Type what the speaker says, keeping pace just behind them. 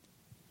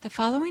The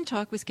following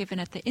talk was given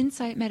at the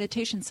Insight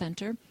Meditation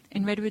Center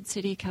in Redwood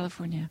City,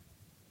 California.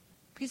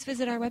 Please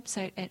visit our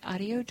website at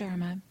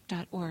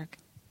audiodharma.org.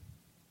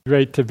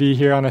 Great to be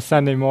here on a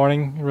Sunday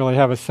morning. Really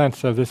have a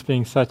sense of this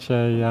being such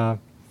a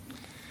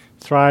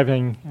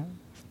thriving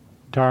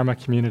Dharma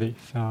community.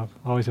 So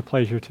always a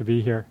pleasure to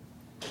be here.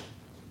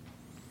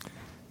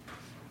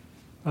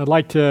 I'd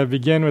like to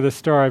begin with a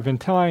story. I've been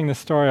telling this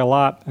story a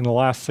lot in the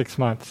last 6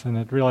 months, and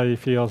it really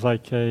feels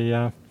like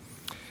a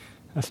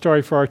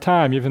story for our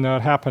time, even though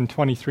it happened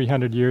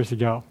 2,300 years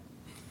ago.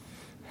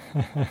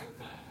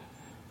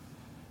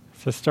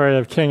 It's the story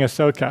of King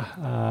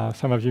Asoka.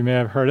 Some of you may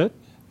have heard it.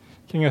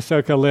 King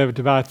Asoka lived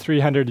about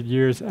 300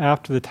 years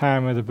after the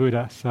time of the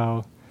Buddha,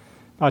 so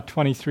about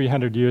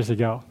 2,300 years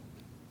ago.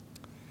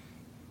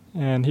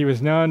 And he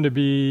was known to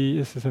be,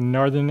 this is in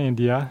northern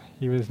India,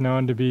 he was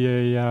known to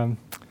be a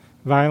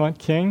violent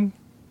king,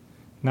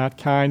 not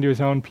kind to his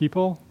own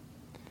people,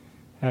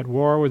 at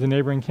war with the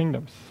neighboring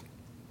kingdoms.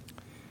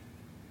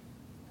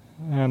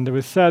 And it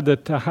was said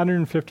that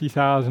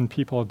 150,000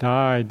 people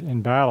died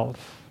in battles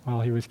while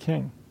he was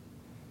king.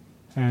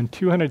 And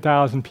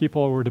 200,000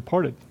 people were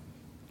deported.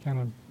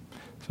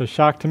 It's a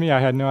shock to me. I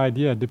had no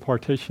idea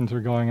deportations were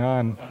going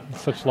on in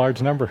such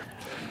large number.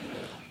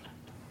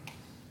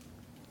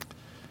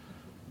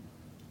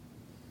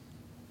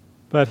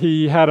 But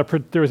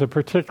there was a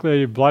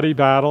particularly bloody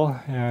battle,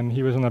 and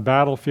he was on the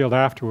battlefield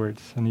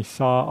afterwards, and he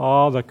saw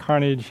all the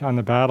carnage on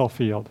the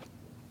battlefield.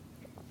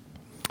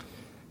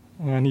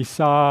 And he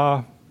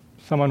saw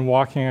someone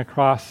walking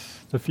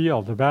across the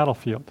field, the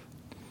battlefield.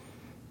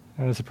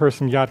 And as the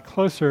person got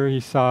closer, he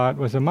saw it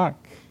was a monk.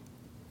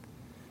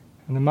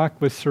 And the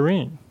monk was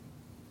serene,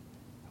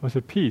 was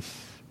at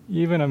peace,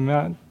 even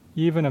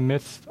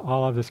amidst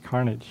all of this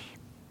carnage.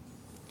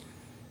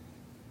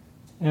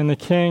 And the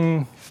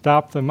king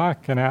stopped the monk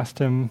and asked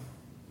him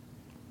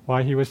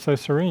why he was so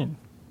serene.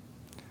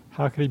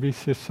 How could he be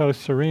so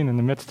serene in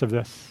the midst of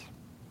this?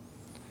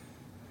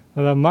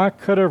 Well, the monk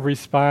could have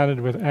responded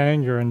with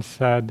anger and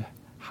said,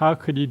 "How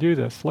could you do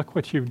this? Look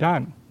what you've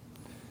done."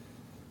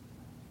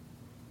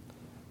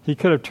 He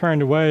could have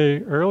turned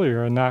away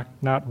earlier and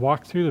not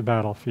walked through the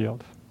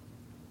battlefield.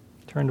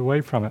 Turned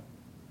away from it.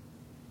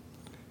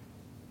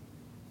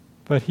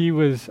 But he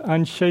was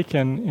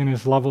unshaken in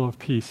his level of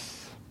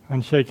peace,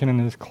 unshaken in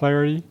his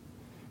clarity,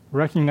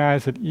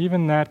 recognized that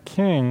even that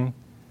king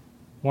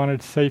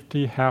wanted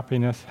safety,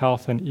 happiness,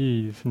 health, and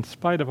ease, in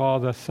spite of all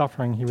the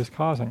suffering he was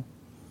causing.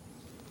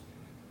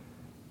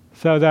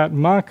 So that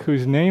monk,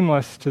 who's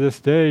nameless to this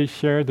day,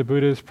 shared the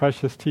Buddha's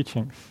precious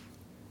teachings.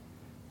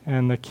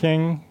 And the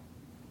king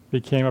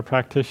became a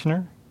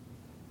practitioner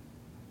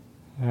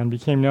and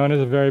became known as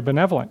a very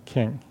benevolent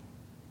king,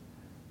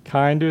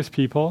 kind to his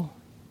people,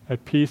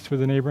 at peace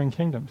with the neighboring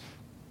kingdoms.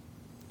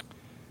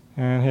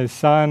 And his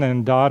son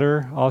and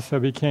daughter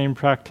also became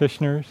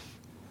practitioners,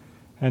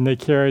 and they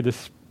carried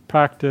this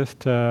practice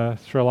to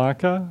Sri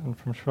Lanka, and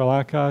from Sri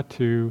Lanka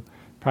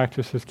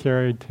practice was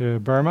carried to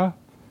Burma.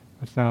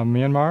 It's now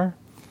Myanmar.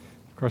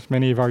 Of course,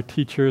 many of our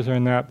teachers are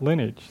in that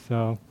lineage,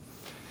 so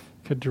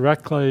could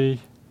directly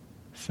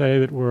say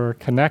that we're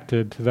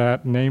connected to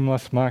that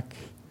nameless monk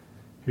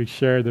who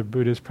shared the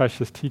Buddha's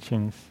precious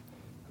teachings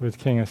with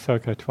King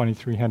Asoka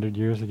 2,300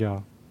 years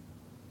ago.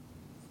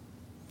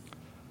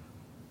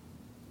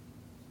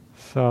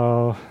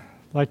 So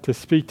I'd like to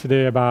speak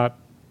today about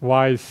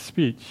wise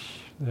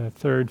speech, the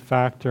third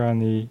factor on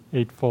the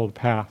Eightfold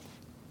Path.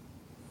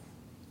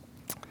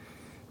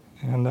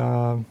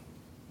 And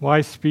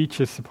wise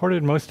speech is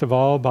supported most of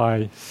all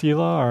by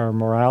sila, or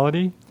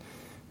morality.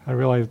 I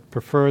really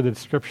prefer the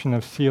description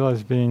of sila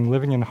as being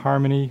living in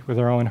harmony with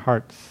our own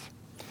hearts,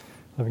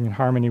 living in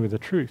harmony with the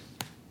truth.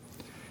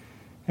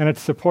 And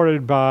it's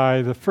supported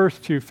by the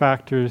first two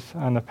factors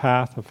on the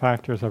path, the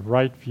factors of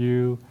right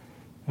view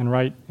and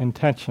right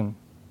intention.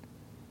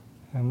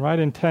 And right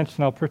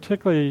intention, I'll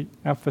particularly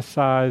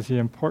emphasize the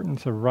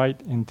importance of right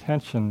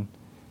intention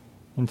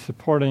in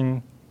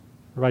supporting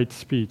right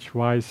speech,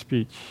 wise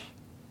speech.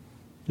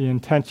 The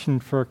intention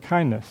for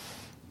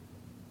kindness,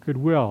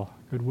 goodwill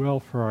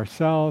for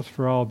ourselves,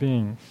 for all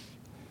beings.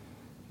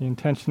 The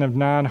intention of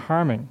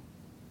non-harming,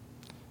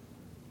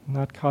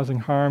 not causing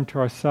harm to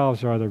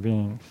ourselves or other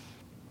beings.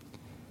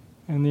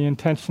 And the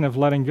intention of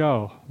letting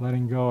go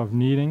of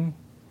needing,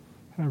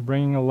 and of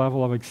bringing a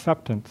level of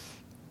acceptance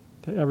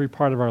to every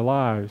part of our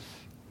lives,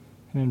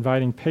 and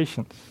inviting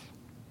patience.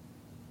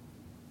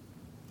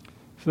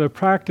 So the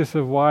practice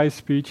of wise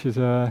speech is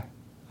a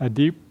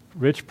deep,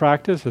 rich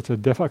practice. It's a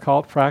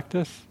difficult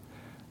practice,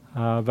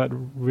 but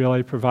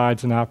really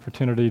provides an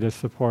opportunity to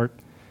support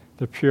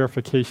the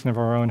purification of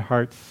our own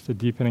hearts, the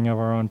deepening of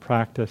our own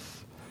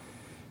practice,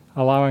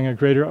 allowing a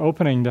greater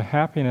opening to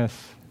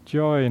happiness,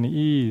 joy, and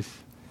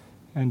ease,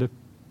 and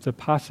the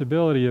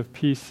possibility of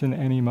peace in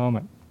any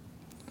moment.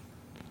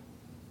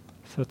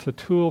 So it's a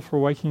tool for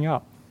waking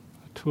up,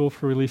 a tool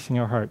for releasing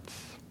our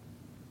hearts.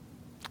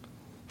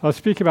 I'll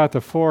speak about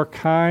the 4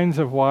 kinds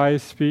of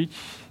wise speech,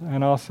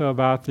 and also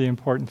about the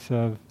importance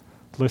of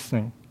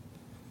listening,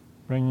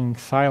 bringing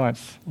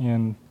silence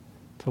in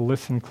to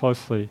listen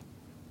closely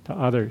to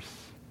others.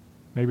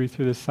 Maybe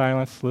through the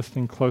silence,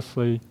 listening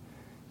closely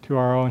to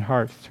our own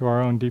hearts, to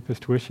our own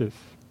deepest wishes.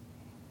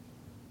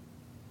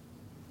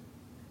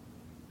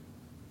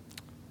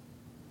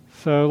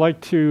 So I'd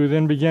like to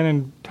then begin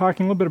in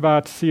talking a little bit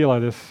about Sila,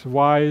 this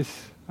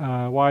wise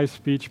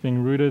speech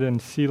being rooted in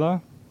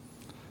Sila.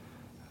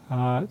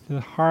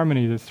 The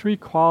harmony, the three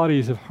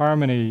qualities of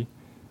harmony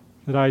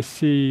that I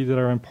see that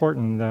are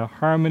important. The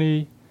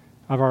harmony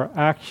of our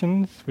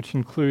actions, which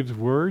includes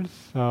words,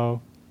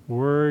 so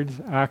words,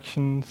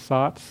 actions,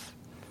 thoughts,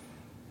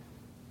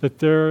 that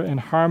they're in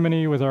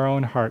harmony with our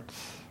own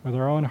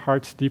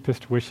heart's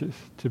deepest wishes,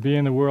 to be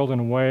in the world in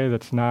a way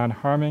that's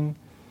non-harming,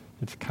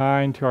 it's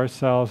kind to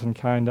ourselves and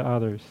kind to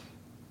others.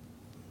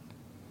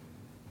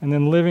 And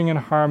then living in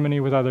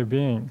harmony with other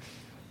beings,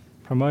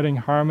 promoting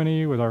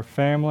harmony with our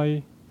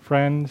family,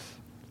 friends,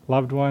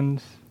 loved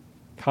ones,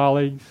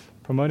 colleagues,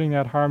 promoting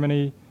that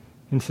harmony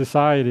in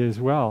society as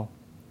well.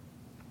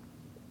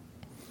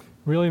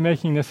 Really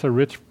making this a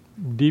rich,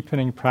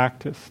 deepening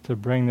practice to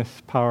bring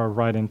this power of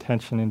right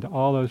intention into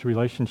all those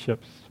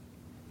relationships.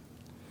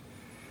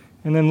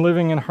 And then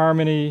living in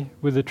harmony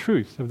with the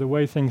truth of the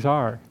way things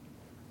are.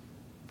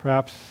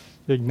 Perhaps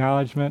the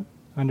acknowledgement,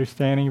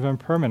 understanding of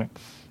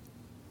impermanence,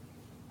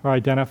 or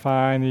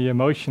identifying the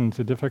emotions,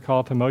 the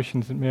difficult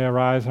emotions that may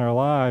arise in our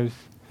lives,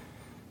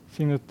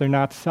 seeing that they're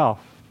not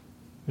self,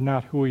 they're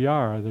not who we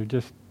are, they're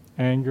just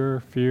anger,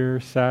 fear,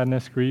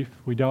 sadness, grief.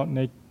 We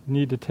don't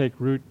need to take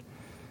root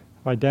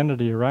of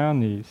identity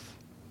around these.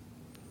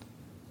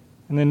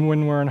 And then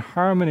when we're in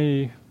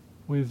harmony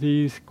with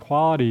these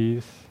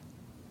qualities,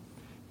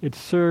 it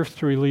serves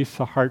to release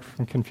the heart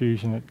from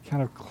confusion. It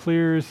kind of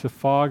clears the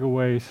fog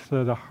away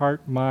so the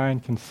heart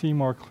mind can see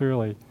more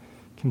clearly,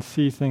 can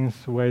see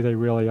things the way they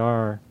really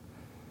are,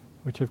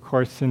 which of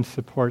course then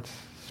supports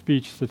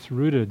speech that's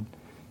rooted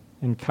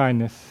in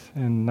kindness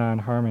and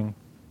non-harming.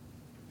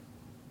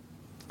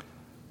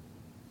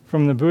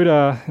 From the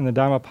Buddha in the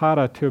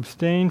Dhammapada, to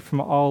abstain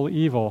from all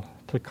evil,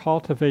 to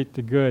cultivate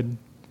the good,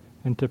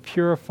 and to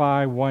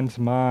purify one's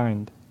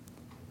mind.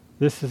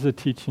 This is the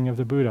teaching of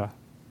the Buddha.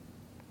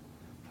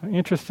 So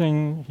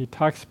interesting, he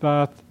talks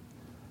about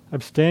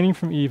abstaining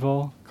from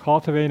evil,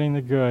 cultivating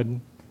the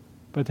good,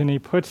 but then he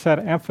puts that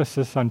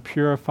emphasis on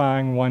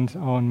purifying one's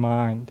own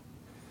mind.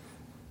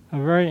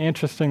 Very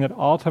interesting that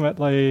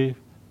ultimately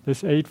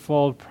this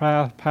eightfold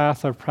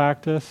path of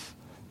practice,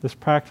 this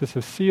practice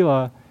of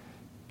Sila,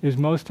 is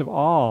most of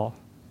all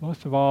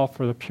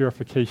for the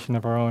purification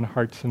of our own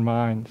hearts and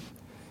minds,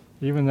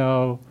 even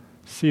though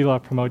Sila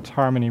promotes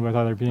harmony with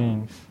other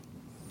beings.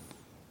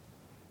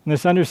 And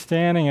this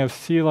understanding of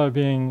Sila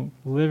being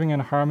living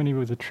in harmony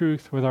with the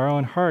truth, with our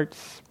own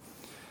hearts,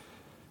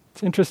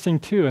 it's interesting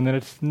too, in that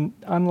it's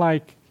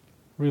unlike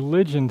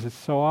religions that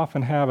so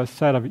often have a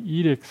set of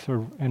edicts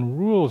and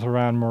rules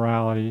around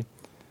morality.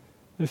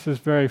 This is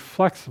very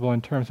flexible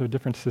in terms of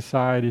different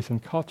societies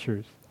and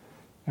cultures,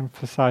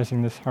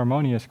 emphasizing this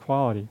harmonious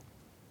quality.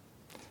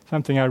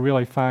 Something I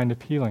really find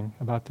appealing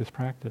about this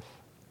practice.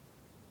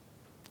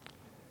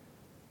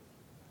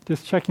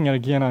 Just checking it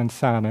again on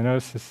sound. I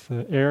noticed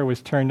the air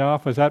was turned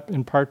off. Was that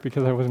in part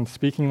because I wasn't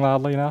speaking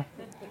loudly enough?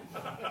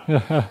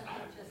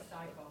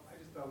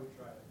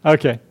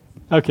 Okay.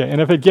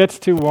 And if it gets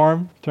too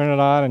warm, turn it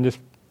on and just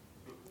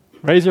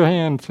raise your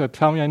hand to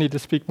tell me I need to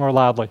speak more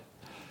loudly.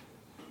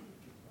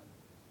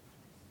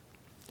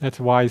 That's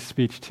wise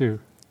speech too.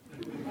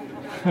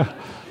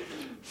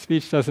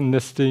 Speech doesn't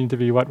need to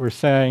be what we're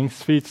saying.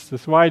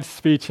 This wise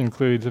speech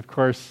includes, of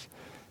course,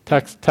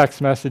 text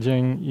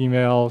messaging,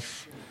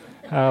 emails,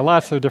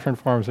 lots of different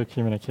forms of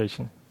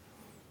communication.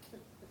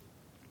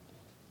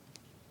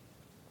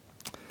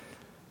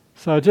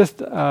 So just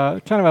kind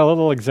of a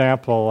little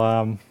example.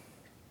 I'm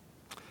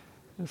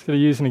just going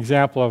to use an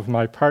example of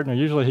my partner.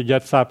 Usually he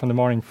gets up in the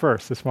morning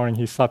first. This morning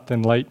he slept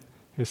in late.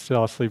 He was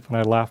still asleep when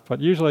I left.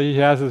 But usually he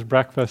has his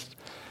breakfast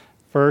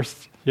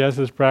first. He has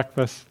his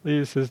breakfast,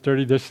 leaves his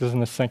dirty dishes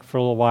in the sink for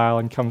a little while,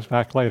 and comes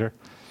back later.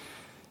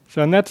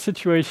 So in that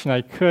situation,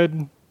 I could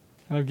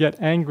kind of get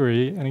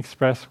angry and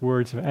express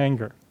words of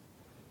anger.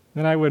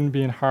 Then I wouldn't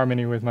be in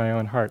harmony with my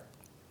own heart.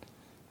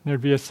 There'd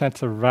be a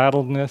sense of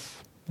rattledness,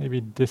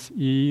 maybe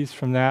dis-ease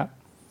from that.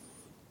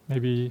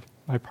 Maybe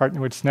my partner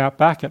would snap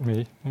back at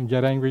me and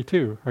get angry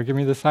too, or give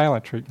me the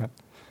silent treatment.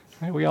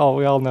 Right? We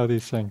all know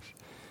these things.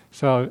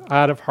 So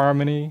out of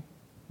harmony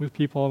with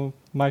people in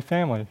my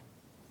family,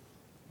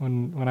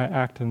 when I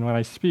act and when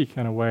I speak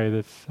in a way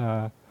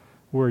that's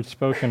words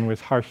spoken with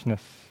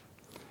harshness.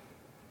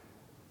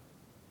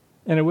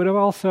 And it would have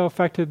also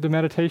affected the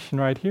meditation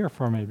right here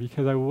for me,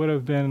 because I would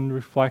have been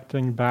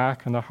reflecting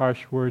back on the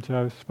harsh words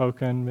I've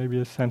spoken, maybe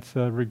a sense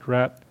of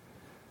regret.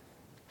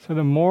 So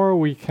the more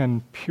we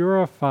can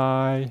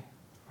purify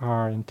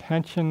our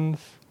intentions,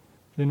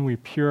 then we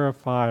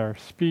purify our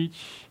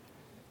speech,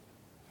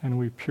 and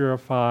we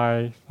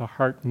purify the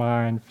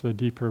heart-mind for the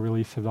deeper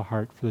release of the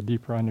heart, for the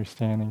deeper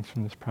understandings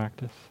from this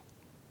practice.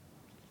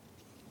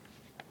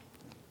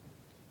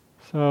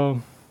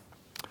 So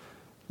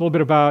a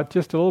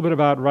little bit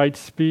about right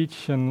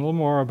speech and a little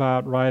more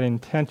about right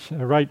intention.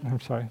 A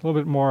little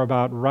bit more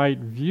about right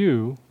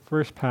view,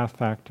 first path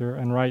factor,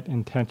 and right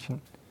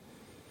intention.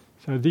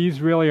 So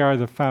these really are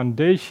the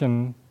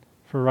foundation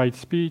for right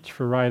speech,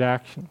 for right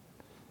action.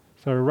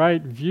 So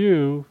right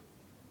view,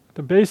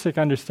 the basic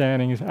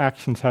understanding is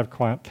actions have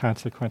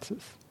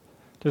consequences.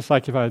 Just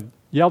like if I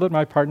yelled at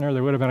my partner,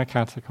 there would have been a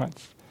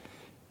consequence.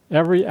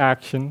 Every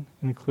action,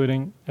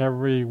 including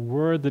every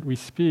word that we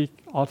speak,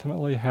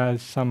 ultimately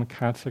has some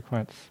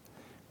consequence.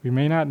 We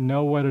may not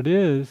know what it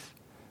is,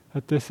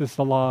 but this is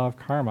the law of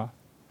karma.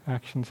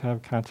 Actions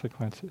have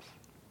consequences.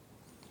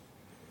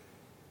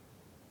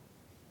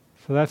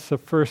 So that's the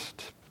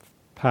first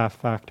path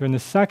factor. And the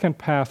second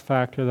path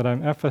factor that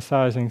I'm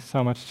emphasizing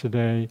so much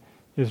today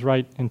is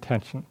right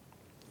intention.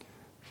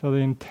 So the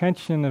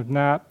intention of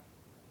not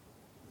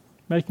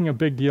making a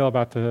big deal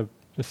about the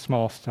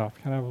small stuff,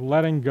 kind of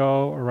letting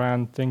go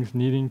around things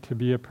needing to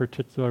be a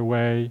particular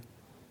way,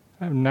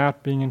 kind of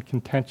not being in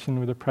contention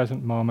with the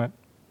present moment,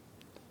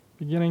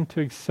 beginning to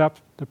accept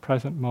the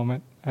present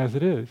moment as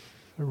it is,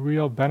 a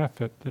real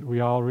benefit that we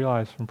all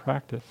realize from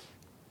practice.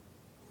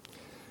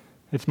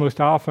 It's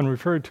most often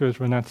referred to as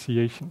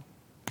renunciation.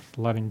 It's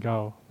letting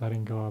go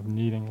of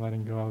needing,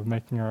 letting go of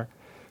making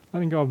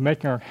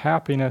our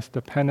happiness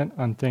dependent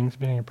on things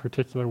being a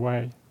particular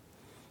way.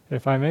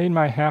 If I made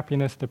my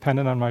happiness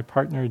dependent on my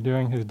partner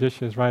doing his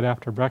dishes right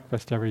after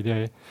breakfast every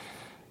day,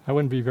 I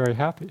wouldn't be very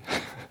happy.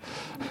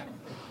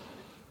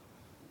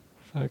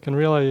 So I can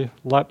really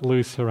let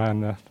loose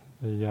around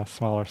the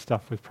smaller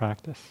stuff with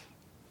practice.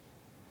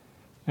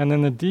 And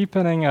then the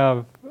deepening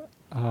of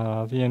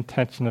the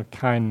intention of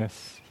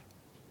kindness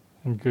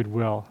and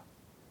goodwill.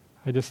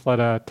 I just led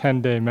a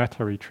 10-day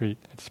metta retreat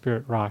at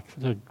Spirit Rock.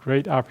 It's a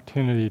great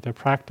opportunity to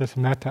practice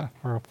metta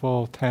for a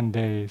full 10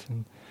 days.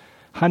 And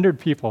 100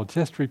 people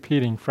just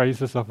repeating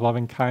phrases of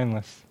loving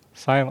kindness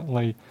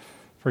silently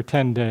for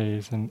 10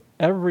 days. And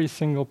every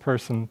single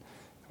person,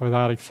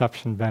 without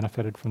exception,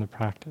 benefited from the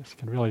practice.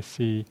 Could really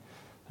see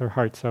their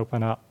hearts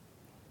open up.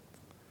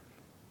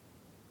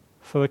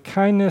 So the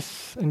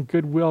kindness and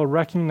goodwill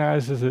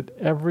recognizes that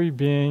every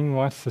being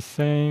wants the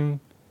same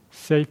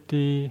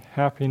safety,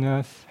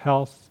 happiness,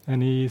 health,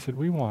 and ease that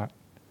we want.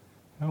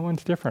 No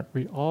one's different.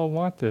 We all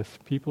want this.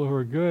 People who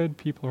are good,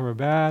 people who are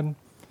bad,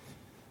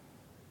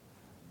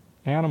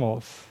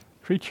 animals,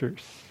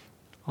 creatures,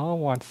 all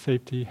want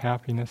safety,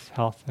 happiness,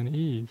 health, and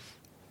ease.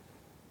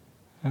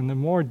 And the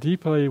more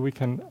deeply we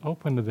can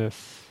open to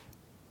this,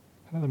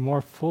 the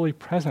more fully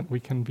present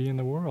we can be in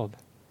the world,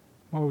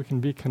 the more we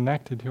can be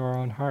connected to our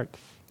own hearts.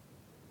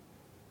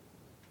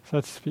 So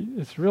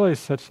it's really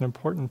such an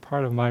important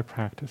part of my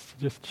practice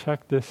to just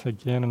check this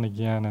again and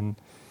again, and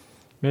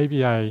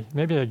maybe I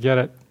get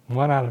it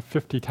 1 out of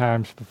 50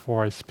 times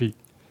before I speak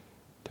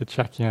to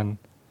check in.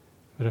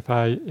 But if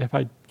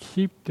I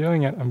keep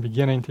doing it, I'm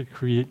beginning to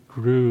create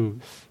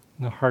grooves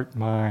in the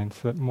heart-mind,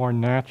 so that more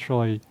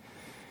naturally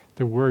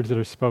the words that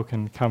are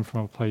spoken come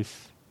from a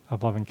place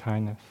of loving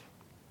kindness.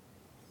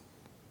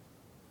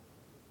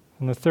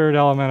 And the third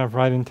element of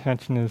right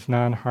intention is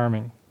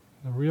non-harming.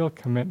 A real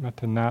commitment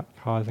to not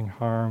causing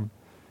harm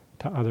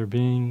to other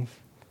beings,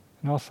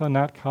 and also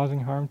not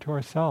causing harm to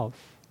ourselves.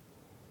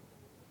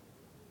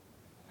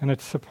 And it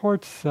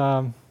supports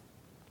the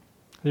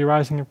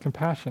arising of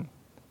compassion.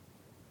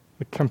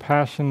 The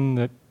compassion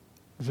that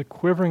is a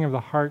quivering of the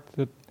heart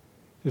that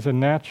is a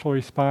natural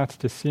response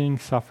to seeing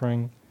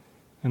suffering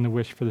and the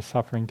wish for the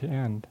suffering to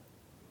end.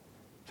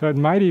 So it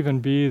might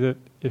even be that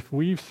if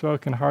we've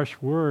spoken harsh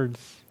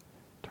words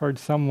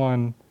towards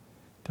someone,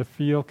 to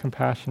feel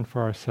compassion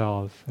for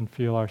ourselves and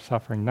feel our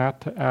suffering, not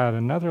to add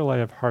another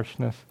layer of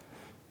harshness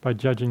by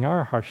judging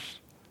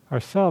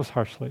ourselves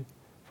harshly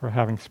for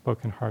having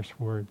spoken harsh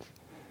words.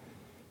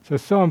 So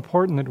it's so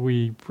important that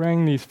we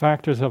bring these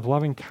factors of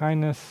loving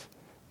kindness,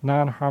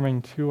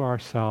 non-harming to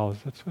ourselves.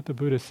 That's what the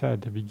Buddha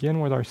said, to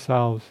begin with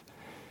ourselves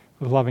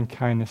with loving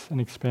kindness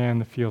and expand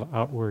the field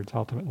outwards,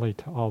 ultimately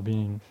to all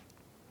beings.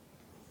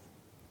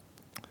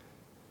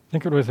 I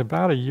think it was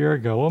about a year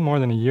ago, a little more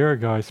than a year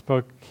ago, I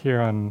spoke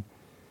here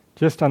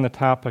just on the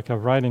topic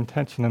of right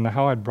intention and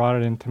how I'd brought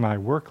it into my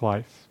work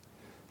life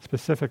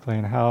specifically,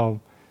 and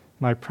how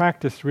my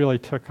practice really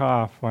took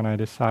off when I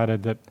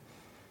decided that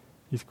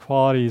these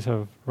qualities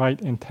of right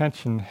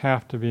intention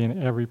have to be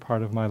in every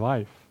part of my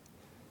life.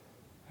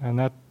 And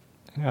that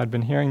I'd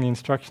been hearing the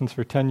instructions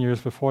for 10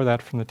 years before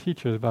that from the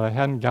teachers, but I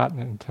hadn't gotten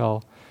it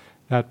until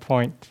that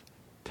point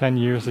 10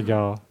 years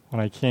ago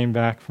when I came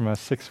back from a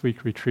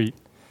 6-week retreat,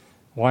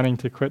 wanting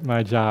to quit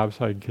my job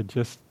so I could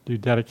just do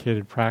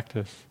dedicated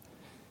practice,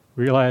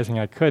 realizing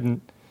I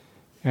couldn't,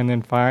 and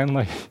then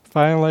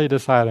finally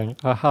deciding,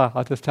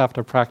 I'll just have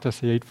to practice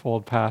the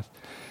Eightfold Path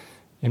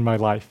in my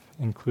life,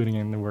 including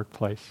in the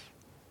workplace.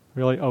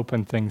 Really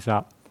open things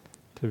up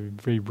to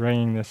be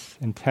bringing this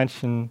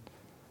intention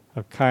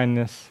of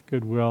kindness,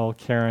 goodwill,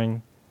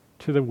 caring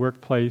to the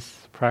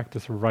workplace,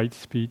 practice right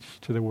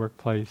speech to the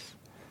workplace,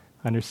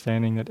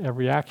 understanding that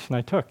every action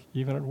I took,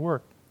 even at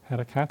work, had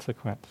a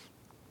consequence.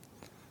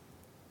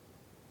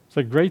 It's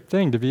a great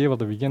thing to be able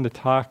to begin to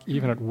talk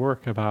even at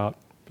work about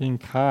being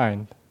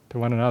kind to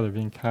one another,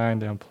 being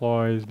kind to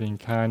employees, being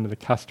kind to the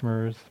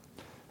customers.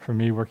 For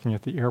me, working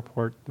at the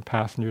airport, the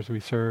passengers we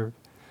serve,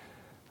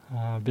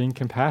 being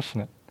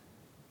compassionate.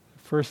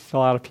 First, a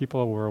lot of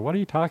people were, "What are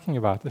you talking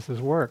about? This is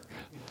work."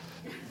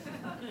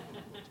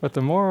 But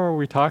the more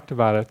we talked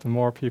about it, the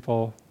more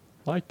people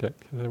liked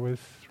it.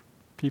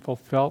 People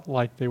felt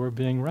like they were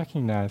being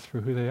recognized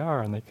for who they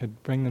are, and they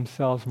could bring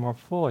themselves more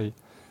fully,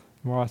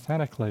 more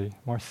authentically,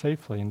 more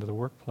safely into the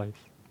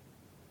workplace.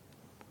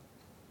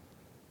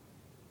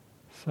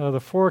 So the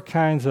 4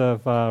 kinds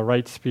of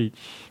right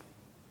speech.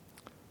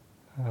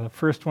 The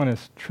first one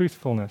is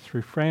truthfulness,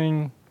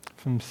 refraining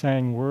from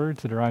saying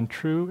words that are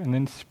untrue and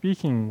then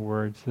speaking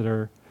words that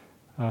are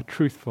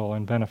truthful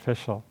and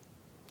beneficial.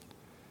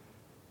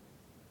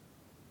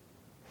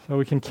 So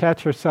we can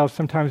catch ourselves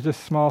sometimes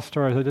just small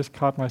stories. I just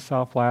caught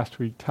myself last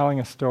week telling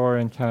a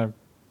story and kind of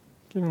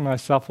giving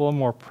myself a little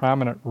more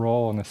prominent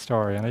role in the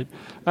story. And I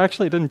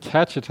actually didn't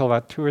catch it till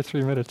about 2 or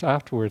 3 minutes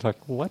afterwards.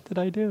 Like, what did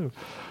I do?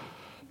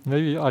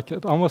 Maybe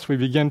almost we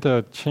begin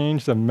to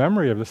change the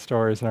memory of the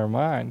stories in our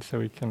mind so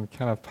we can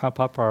kind of pump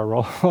up our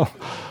role a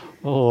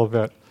little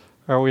bit.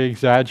 Or we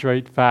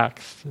exaggerate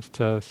facts just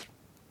to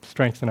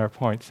strengthen our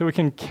point. So we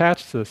can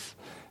catch this.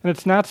 And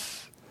it's not...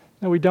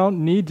 we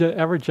don't need to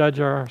ever judge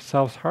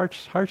ourselves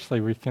harshly.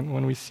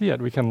 When we see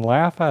it, we can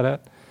laugh at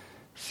it,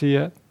 see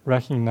it,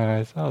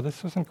 recognize, oh,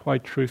 this wasn't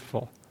quite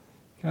truthful.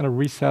 Kind of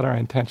reset our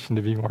intention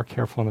to be more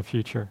careful in the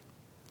future.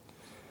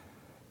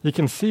 You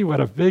can see what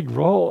a big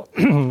role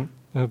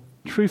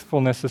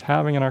truthfulness is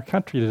having in our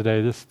country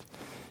today. Just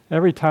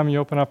every time you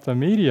open up the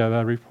media,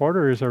 the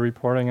reporters are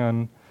reporting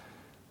on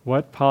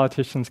what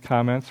politicians'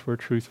 comments were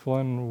truthful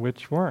and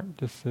which weren't.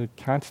 Just the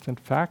constant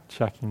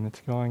fact-checking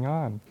that's going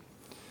on.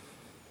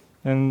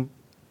 And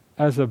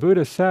as the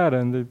Buddha said,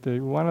 and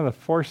one of the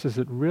forces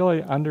that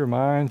really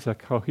undermines the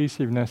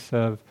cohesiveness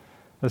of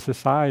the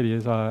society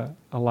is a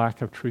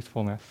lack of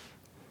truthfulness.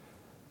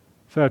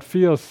 So it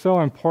feels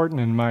so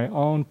important in my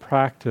own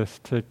practice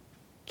to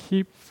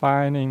keep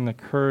finding the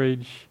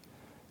courage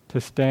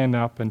to stand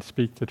up and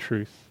speak the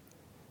truth,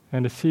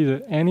 and to see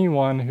that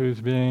anyone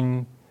who's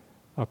being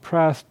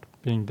oppressed,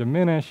 being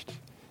diminished,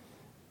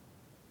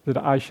 that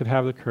I should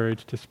have the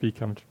courage to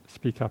speak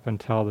up and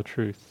tell the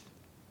truth.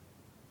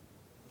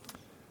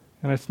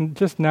 And it's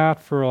just not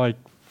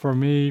for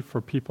me, for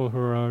people who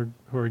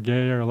are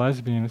gay or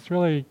lesbian. It's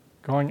really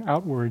going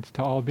outwards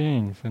to all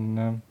beings.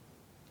 And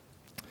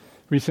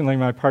recently,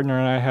 my partner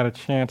and I had a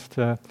chance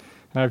to,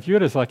 and I view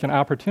it as like an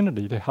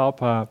opportunity to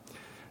help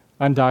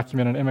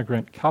undocumented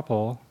immigrant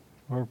couple,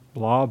 or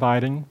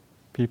law-abiding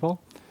people.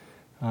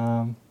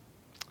 And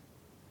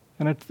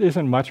it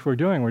isn't much we're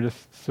doing. We're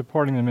just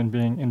supporting them in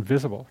being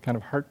invisible. Kind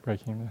of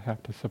heartbreaking to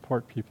have to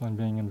support people in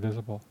being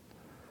invisible.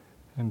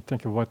 And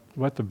think of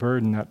what the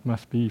burden that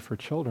must be for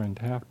children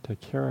to have to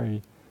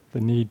carry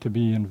the need to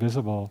be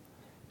invisible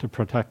to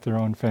protect their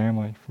own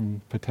family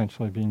from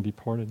potentially being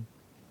deported.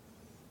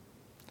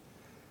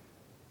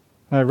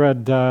 I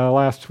read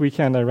last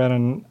weekend,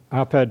 an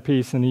op-ed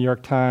piece in the New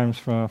York Times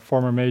from a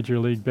former Major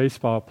League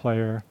Baseball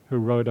player who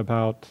wrote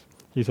about,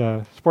 he's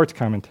a sports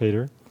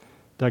commentator,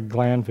 Doug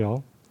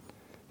Glanville.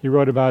 He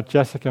wrote about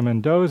Jessica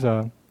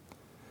Mendoza,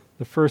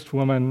 the first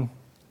woman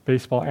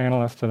baseball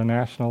analyst at a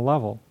national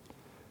level.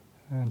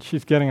 And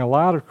she's getting a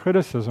lot of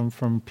criticism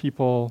from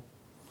people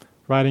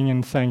writing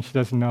in saying she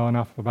doesn't know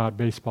enough about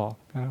baseball.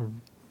 A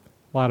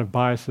lot of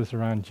biases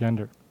around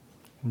gender.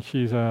 And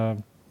she's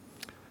a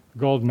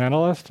gold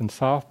medalist in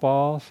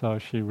softball, so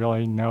she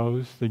really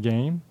knows the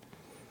game.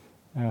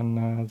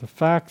 And the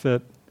fact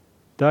that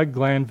Doug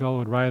Glanville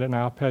would write an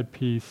op-ed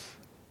piece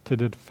to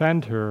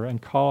defend her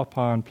and call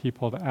upon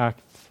people to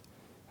act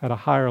at a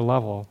higher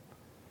level,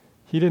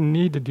 he didn't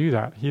need to do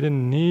that. He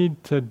didn't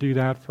need to do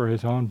that for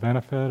his own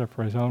benefit or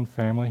for his own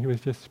family. He was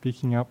just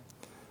speaking up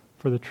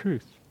for the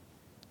truth.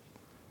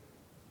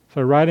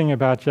 So writing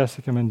about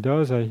Jessica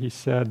Mendoza, he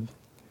said,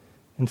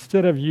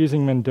 instead of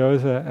using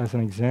Mendoza as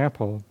an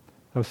example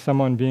of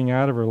someone being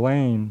out of her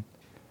lane,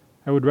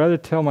 I would rather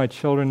tell my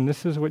children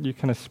this is what you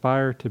can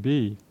aspire to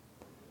be.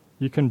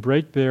 You can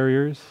break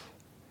barriers,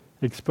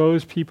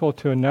 expose people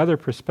to another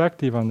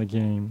perspective on the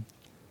game,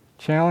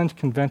 challenge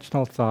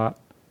conventional thought,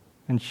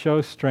 and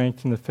show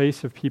strength in the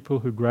face of people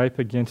who gripe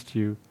against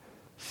you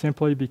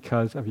simply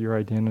because of your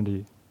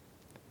identity.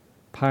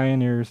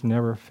 Pioneers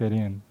never fit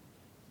in.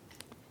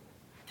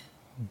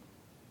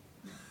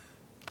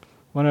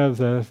 One of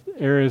the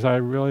areas I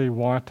really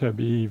want to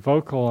be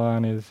vocal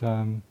on is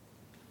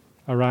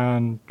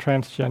around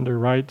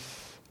transgender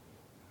rights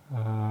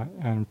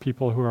and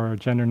people who are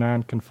gender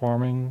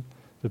non-conforming,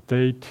 that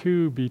they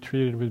too be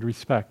treated with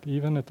respect,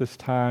 even at this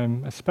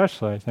time,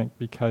 especially, I think,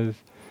 because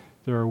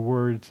there are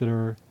words that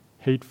are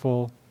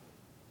hateful,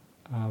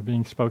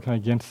 being spoken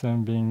against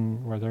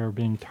them, where they're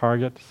being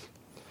targets.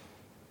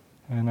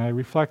 And I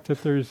reflect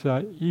that there's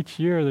each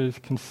year there's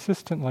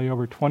consistently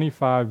over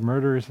 25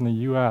 murders in the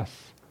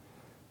U.S.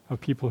 of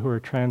people who are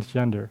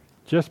transgender,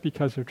 just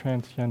because they're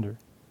transgender.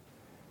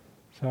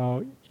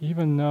 So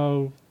even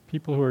though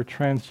people who are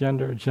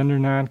transgender, gender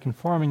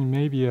non-conforming,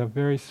 may be a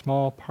very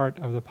small part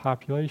of the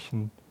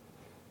population.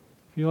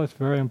 I feel it's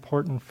very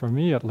important, for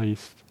me at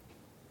least,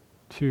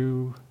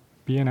 to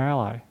be an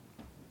ally.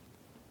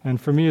 And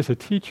for me as a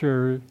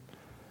teacher,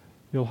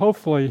 you'll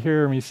hopefully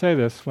hear me say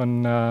this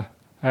when I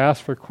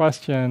ask for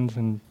questions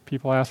and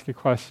people ask a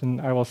question,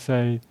 I will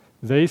say,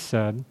 they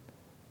said,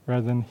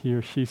 rather than he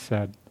or she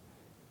said.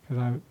 Because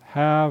I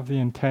have the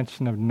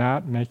intention of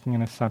not making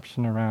an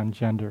assumption around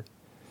gender.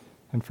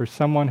 And for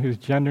someone who's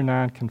gender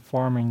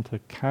non-conforming to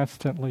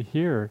constantly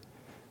hear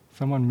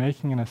someone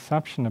making an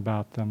assumption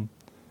about them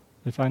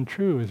that's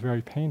untrue is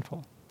very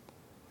painful.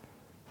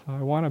 So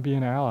I want to be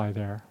an ally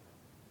there.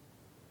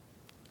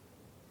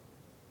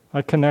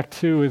 I connect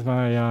too with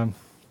my, a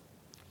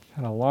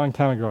long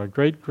time ago, a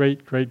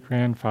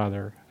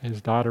great-great-great-grandfather. His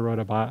daughter wrote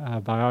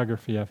a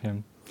biography of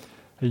him,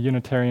 a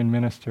Unitarian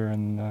minister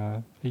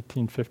in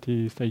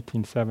 1850s,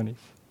 1870s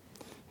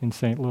in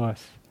St. Louis.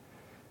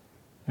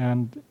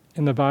 And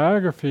in the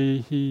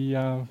biography,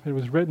 it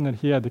was written that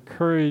he had the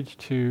courage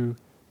to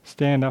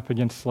stand up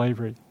against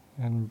slavery.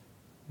 And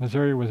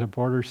Missouri was a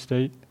border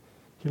state.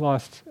 He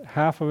lost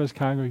half of his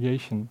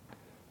congregation,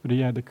 but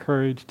he had the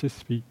courage to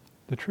speak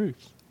the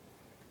truth.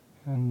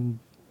 And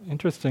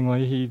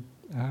interestingly,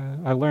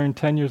 I learned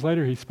 10 years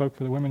later he spoke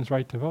for the women's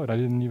right to vote. I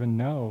didn't even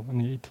know in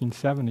the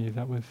 1870s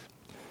that was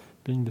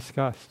being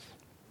discussed.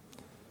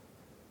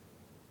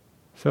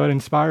 So it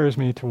inspires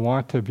me to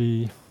want to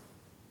be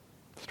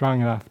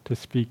strong enough to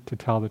speak, to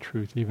tell the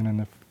truth, even in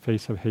the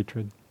face of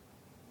hatred.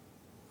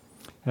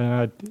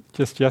 And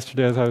just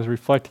yesterday, as I was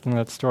reflecting on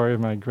that story of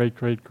my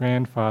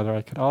great-great-grandfather,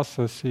 I could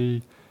also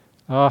see,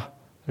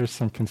 there's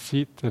some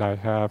conceit that I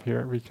have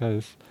here,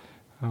 because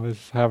I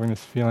was having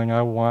this feeling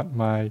I want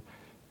my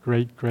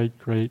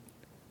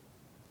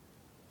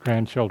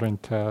great-great-great-grandchildren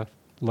to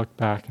look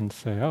back and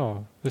say,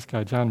 oh, this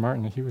guy, John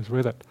Martin, he was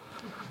with it.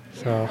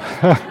 So,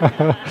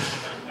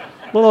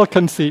 little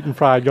conceit and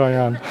pride going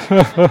on.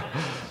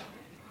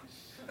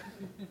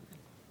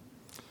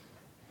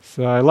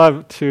 So I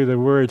love, too, the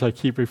words I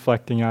keep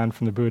reflecting on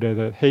from the Buddha,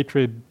 that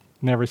hatred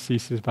never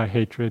ceases by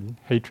hatred.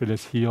 Hatred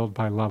is healed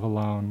by love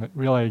alone. It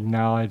really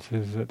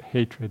acknowledges that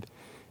hatred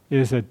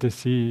is a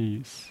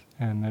disease,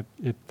 and that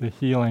the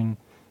healing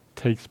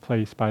takes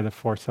place by the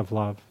force of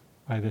love,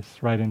 by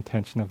this right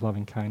intention of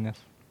loving kindness.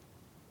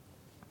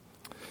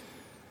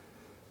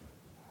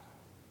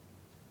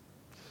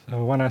 So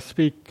I want to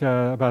speak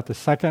about the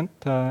second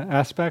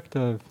aspect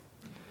of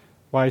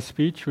wise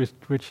speech,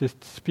 which is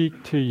to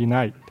speak to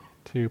unite,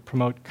 to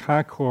promote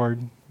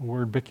concord. The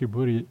word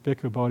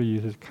Bhikkhu Bodhi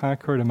uses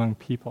concord among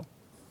people.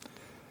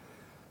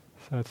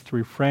 So it's to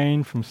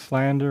refrain from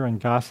slander and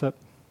gossip,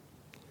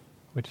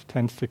 which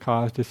tends to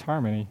cause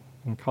disharmony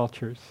in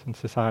cultures and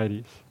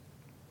societies.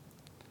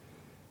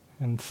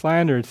 And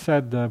slander,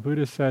 the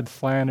Buddha said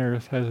slander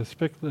has a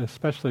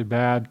especially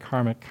bad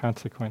karmic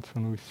consequence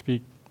when we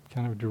speak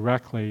kind of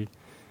directly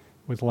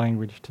with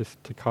language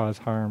to cause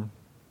harm.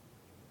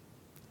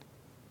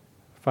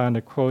 I found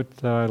a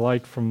quote I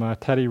like from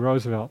Teddy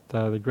Roosevelt.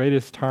 The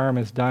greatest harm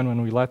is done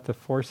when we let the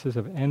forces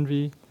of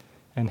envy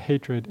and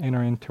hatred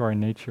enter into our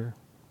nature.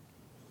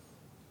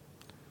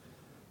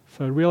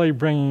 So really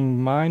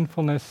bringing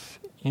mindfulness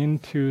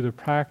into the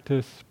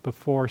practice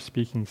before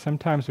speaking.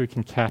 Sometimes we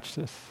can catch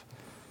this.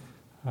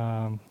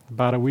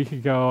 About a week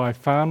ago, I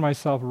found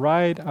myself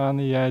right on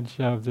the edge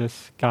of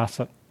this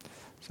gossip.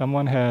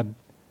 I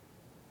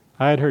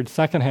had heard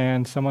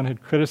secondhand, someone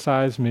had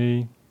criticized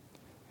me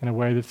in a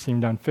way that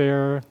seemed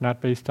unfair,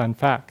 not based on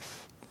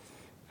facts.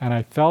 And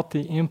I felt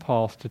the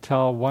impulse to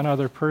tell one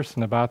other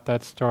person about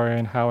that story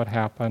and how it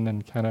happened,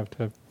 and kind of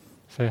to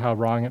say how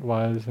wrong it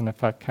was, and in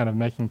fact kind of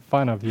making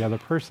fun of the other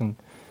person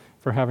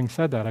for having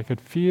said that. I could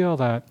feel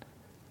that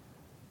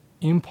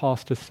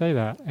impulse to say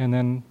that, and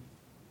then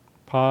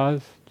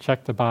pause,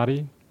 check the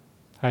body.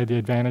 I had the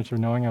advantage of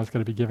knowing I was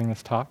going to be giving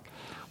this talk.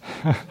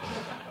 A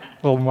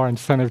little more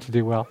incentive to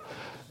do well.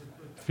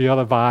 Feel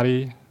the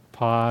body,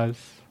 pause.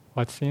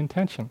 What's the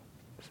intention?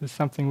 This is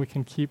something we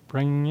can keep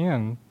bringing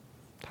in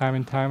time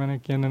and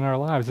again in our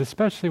lives,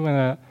 especially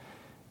when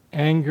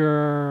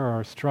anger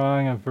or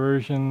strong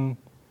aversion,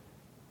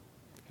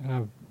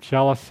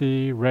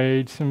 jealousy,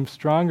 rage, some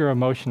stronger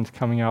emotions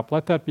coming up.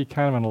 Let that be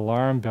kind of an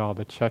alarm bell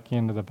to check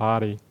into the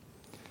body.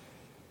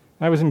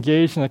 I was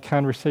engaged in a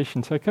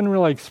conversation, so I couldn't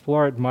really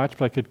explore it much,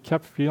 but I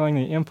kept feeling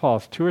the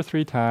impulse 2 or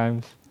 3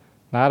 times,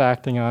 not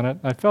acting on it.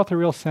 I felt a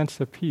real sense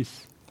of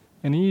peace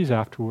and ease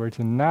afterwards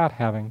in not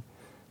having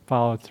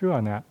followed through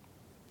on that.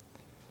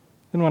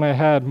 Then when I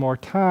had more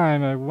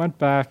time, I went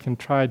back and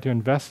tried to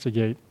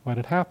investigate what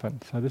had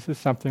happened. So this is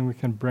something we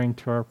can bring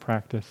to our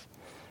practice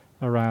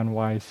around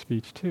wise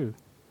speech too.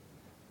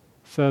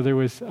 So there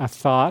was a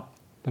thought,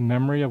 the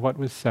memory of what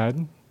was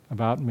said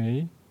about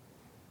me,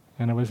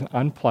 and it was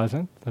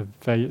unpleasant, the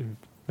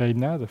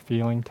Vedana, the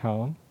feeling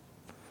tone.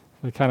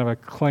 So kind of a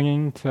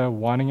clinging to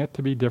wanting it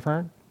to be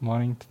different,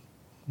 wanting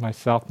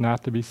myself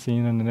not to be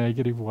seen in a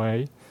negative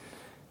way.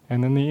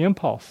 And then the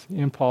impulse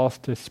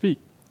to speak,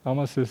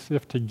 almost as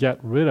if to get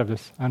rid of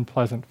this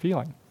unpleasant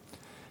feeling.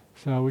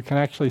 So we can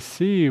actually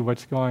see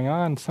what's going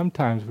on.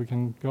 Sometimes we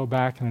can go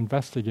back and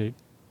investigate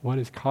what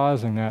is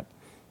causing that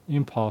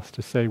impulse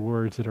to say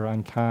words that are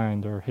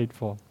unkind or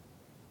hateful.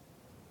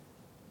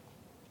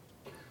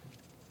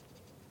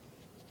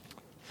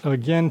 So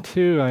again,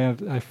 too,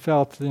 I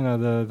felt,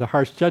 the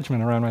harsh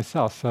judgment around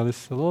myself. So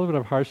this is a little bit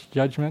of harsh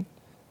judgment,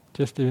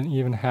 just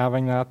even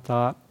having that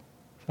thought.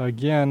 So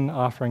again,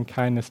 offering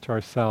kindness to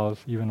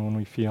ourselves, even when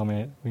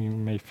we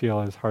may feel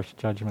as harsh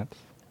judgments.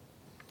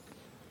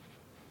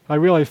 I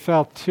really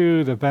felt,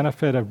 too, the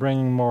benefit of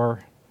bringing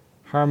more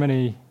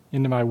harmony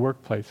into my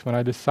workplace. When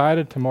I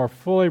decided to more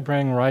fully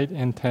bring right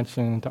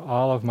intention into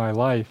all of my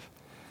life,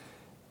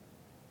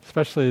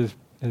 especially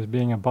as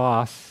being a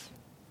boss,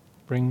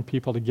 bring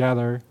people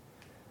together,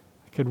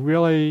 I could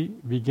really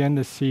begin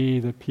to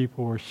see that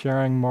people were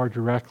sharing more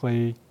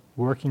directly,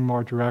 working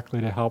more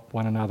directly to help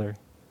one another.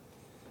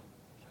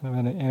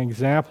 An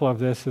example of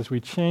this is we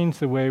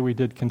changed the way we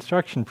did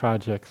construction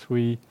projects.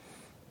 We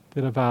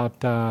did about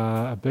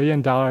 $1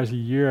 billion a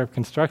year of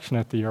construction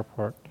at the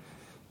airport.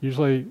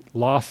 Usually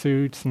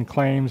lawsuits and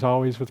claims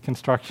always with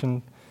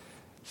construction.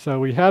 So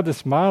we had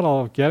this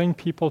model of getting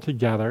people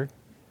together,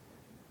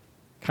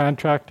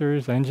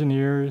 contractors,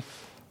 engineers,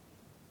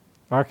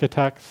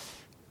 architects,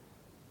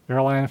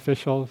 airline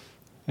officials,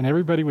 and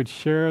everybody would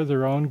share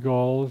their own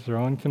goals, their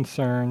own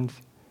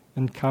concerns,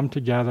 and come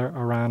together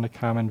around a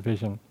common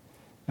vision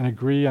and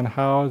agree on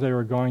how they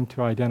were going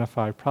to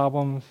identify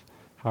problems,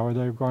 how are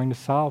they going to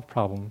solve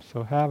problems.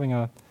 So having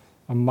a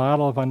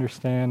model of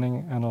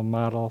understanding and a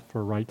model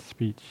for right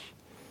speech.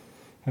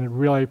 And it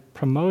really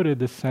promoted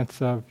this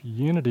sense of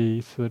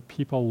unity so that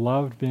people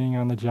loved being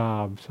on the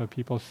job. So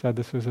people said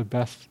this was the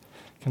best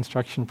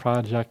construction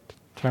project,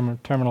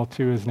 Terminal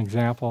 2 is an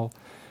example,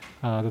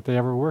 that they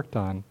ever worked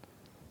on.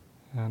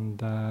 And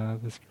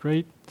this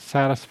great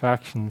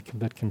satisfaction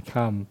that can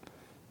come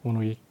when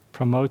we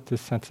promote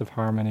this sense of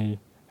harmony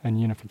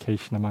and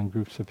unification among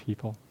groups of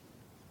people.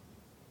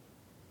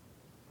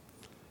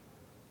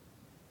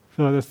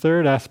 So the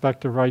third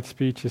aspect of right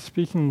speech is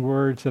speaking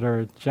words that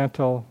are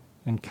gentle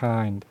and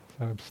kind,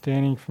 so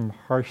abstaining from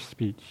harsh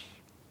speech.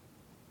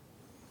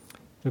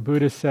 The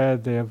Buddha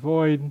said they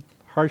avoid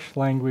harsh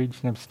language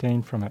and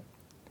abstain from it.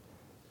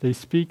 They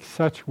speak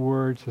such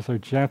words as are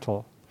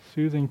gentle,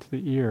 soothing to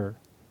the ear,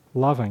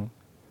 loving,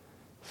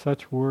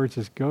 such words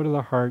as go to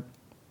the heart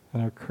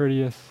and are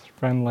courteous,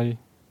 friendly,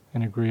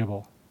 and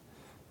agreeable.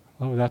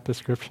 Oh, that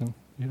description,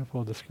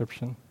 beautiful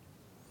description.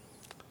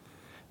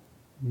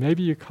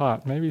 Maybe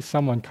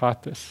someone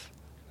caught this.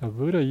 The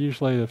Buddha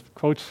usually, the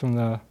quotes from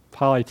the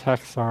Pali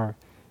texts are,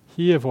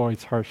 he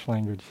avoids harsh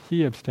language,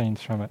 he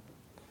abstains from it.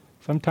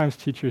 Sometimes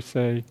teachers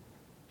say,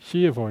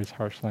 she avoids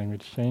harsh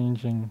language,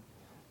 changing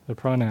the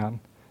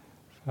pronoun.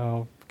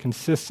 So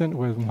consistent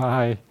with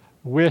my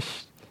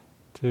wish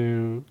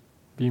to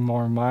be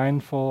more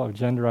mindful of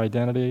gender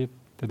identity,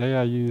 today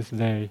I use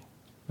they.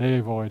 They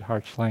avoid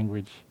harsh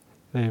language,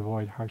 they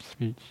avoid harsh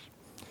speech.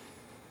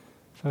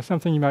 So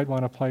something you might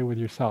want to play with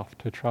yourself,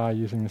 to try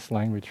using this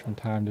language from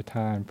time to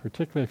time,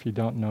 particularly if you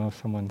don't know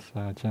someone's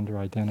gender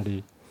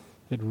identity.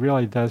 It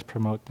really does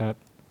promote that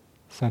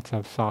sense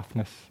of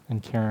softness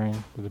and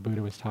caring that the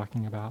Buddha was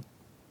talking about.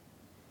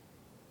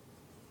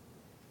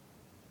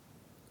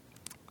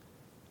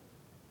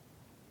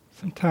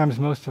 Sometimes,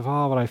 most of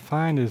all, what I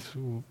find is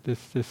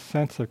this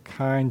sense of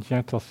kind,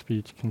 gentle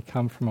speech can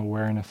come from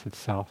awareness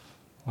itself.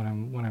 When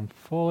I'm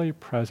fully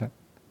present,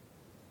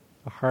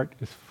 the heart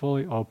is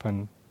fully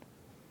open,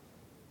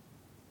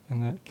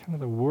 and that kind of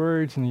the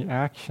words and the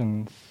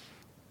actions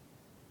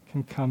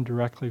can come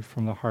directly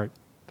from the heart.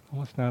 It's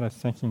almost not a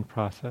thinking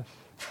process.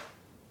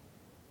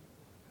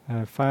 And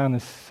I found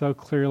this so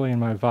clearly in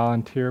my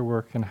volunteer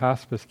work in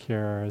hospice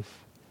care, as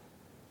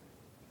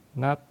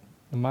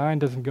the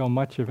mind doesn't go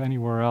much of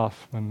anywhere else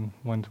when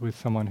one's with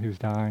someone who's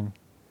dying.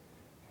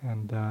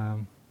 And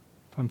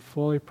if I'm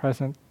fully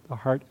present, the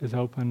heart is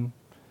open.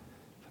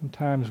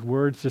 Sometimes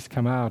words just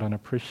come out on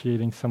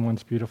appreciating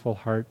someone's beautiful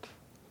heart,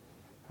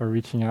 or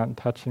reaching out and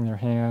touching their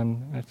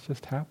hand. It's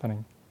just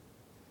happening.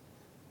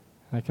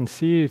 And I can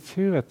see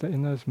too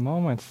in those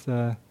moments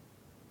the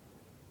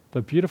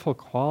beautiful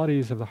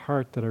qualities of the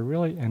heart that are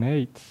really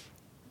innate.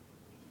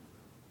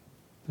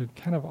 They're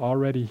kind of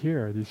already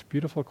here. These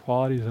beautiful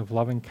qualities of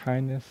loving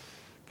kindness,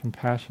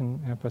 compassion,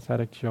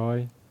 empathetic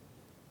joy,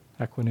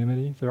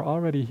 equanimity. They're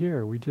already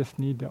here. We just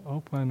need to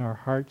open our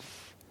hearts,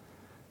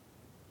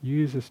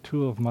 use this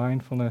tool of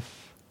mindfulness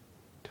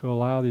to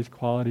allow these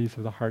qualities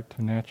of the heart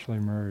to naturally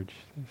merge,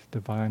 these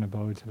divine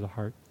abodes of the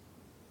heart.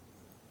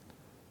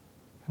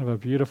 Kind of a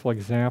beautiful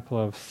example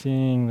of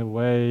seeing the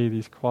way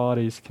these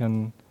qualities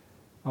can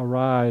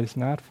arise,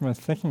 not from a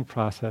thinking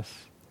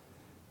process.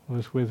 I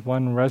was with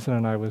one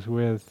resident I was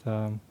with,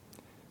 ML,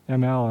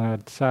 and I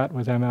had sat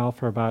with ML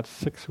for about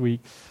 6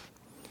 weeks.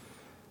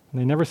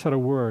 And they never said a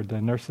word.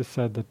 The nurses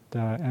said that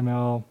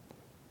ML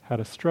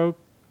had a stroke,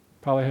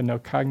 probably had no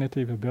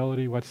cognitive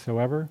ability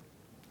whatsoever.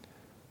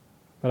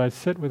 But I'd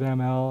sit with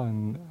ML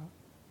and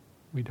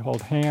we'd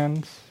hold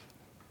hands,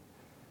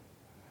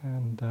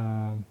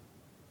 and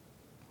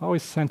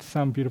always sense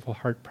some beautiful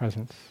heart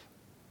presence,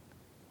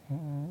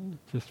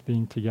 just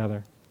being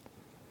together.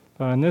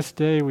 But on this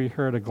day, we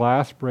heard a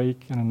glass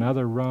break in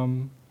another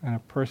room and a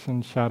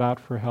person shout out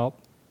for help,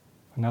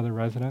 another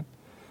resident.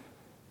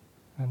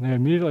 And they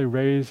immediately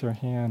raised their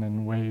hand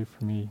and waved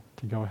for me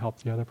to go help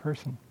the other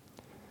person.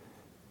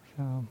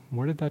 So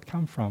where did that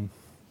come from?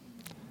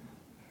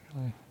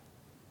 Really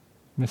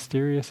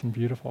mysterious and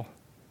beautiful,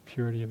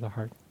 purity of the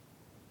heart.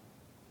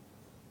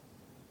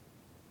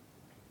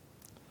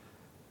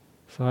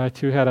 So I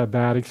too had a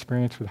bad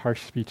experience with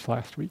harsh speech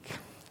last week.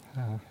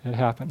 It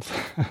happens.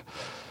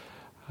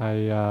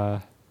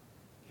 I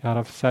got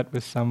upset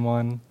with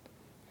someone,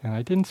 and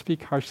I didn't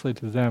speak harshly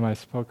to them. I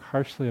spoke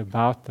harshly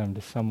about them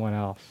to someone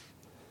else.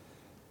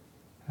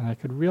 And I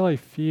could really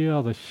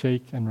feel the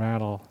shake and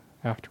rattle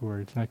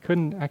afterwards. And I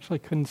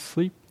couldn't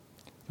sleep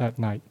that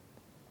night.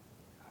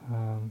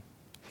 You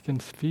can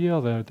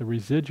feel the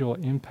residual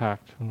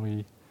impact when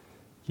we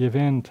give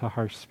in to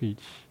harsh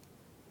speech.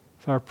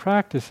 So our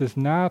practice is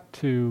not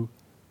to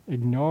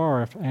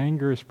ignore if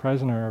anger is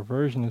present or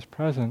aversion is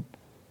present.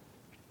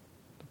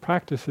 The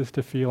practice is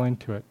to feel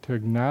into it, to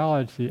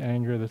acknowledge the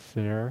anger that's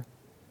there.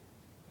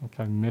 I think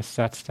I missed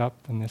that step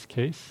in this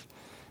case.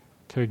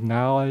 To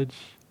acknowledge,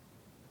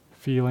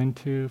 feel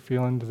into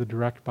the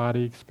direct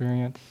body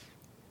experience.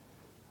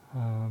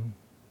 And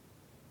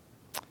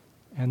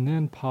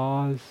then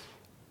pause.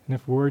 And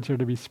if words are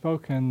to be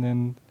spoken,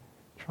 then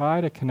try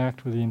to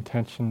connect with the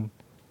intention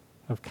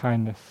of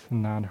kindness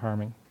and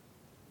non-harming.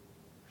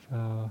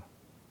 So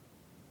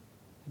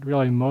it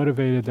really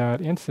motivated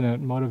that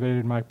incident,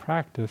 motivated my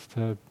practice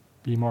to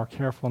be more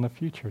careful in the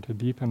future, to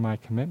deepen my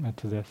commitment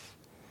to this.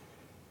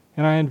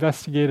 And I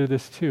investigated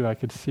this too. I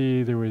could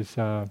see there was,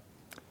 had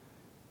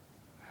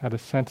a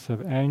sense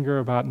of anger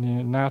about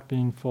not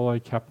being fully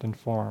kept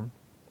informed.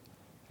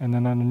 And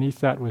then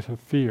underneath that was a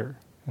fear.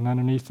 And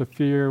underneath the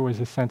fear was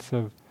a sense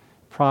of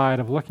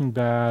pride, of looking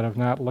bad, of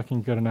not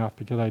looking good enough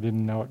because I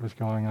didn't know what was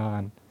going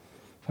on.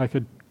 So I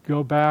could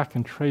go back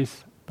and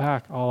trace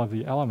back all of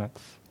the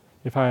elements.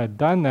 If I had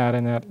done that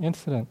in that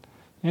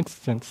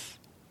instance,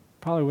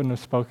 probably wouldn't have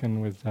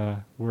spoken with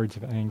words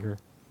of anger.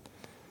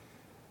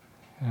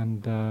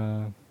 And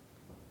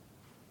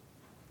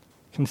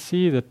can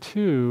see the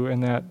two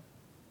in that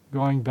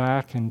going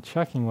back and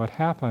checking what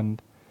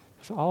happened,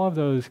 is all of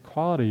those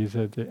qualities,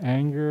 the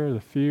anger, the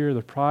fear,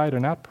 the pride, are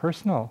not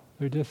personal.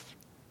 They're just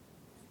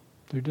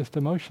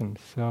emotions.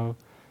 So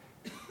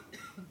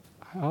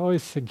I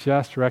always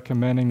suggest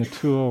recommending the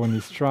tool when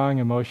these strong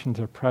emotions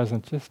are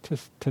present,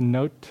 just to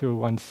note to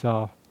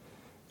oneself,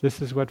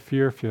 this is what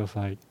fear feels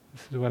like.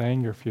 This is what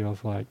anger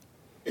feels like.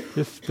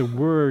 Just the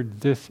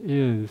word "this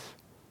is"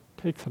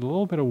 takes it a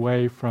little bit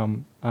away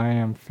from I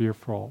am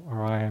fearful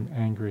or I am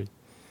angry.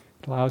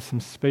 It allows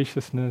some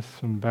spaciousness,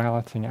 some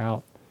balancing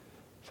out,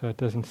 so it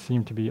doesn't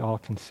seem to be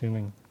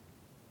all-consuming.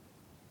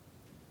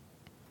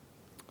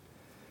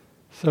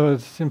 So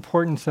it's the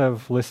importance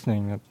of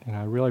listening. That,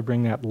 I really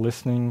bring that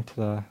listening to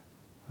the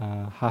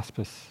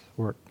hospice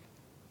work,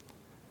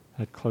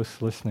 that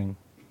close listening.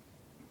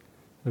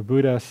 The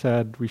Buddha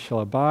said, we shall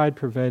abide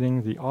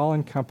pervading the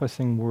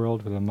all-encompassing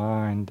world with a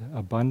mind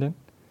abundant,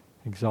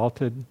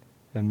 exalted,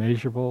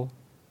 immeasurable,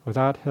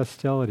 without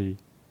hostility,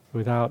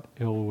 without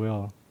ill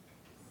will.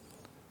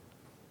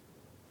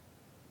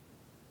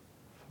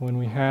 When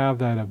we have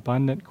that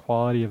abundant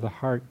quality of the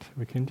heart,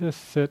 we can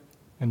just sit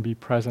and be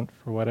present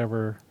for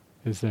whatever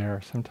is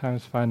there,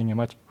 sometimes finding a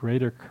much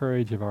greater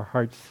courage of our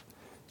hearts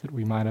that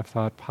we might have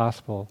thought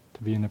possible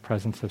to be in the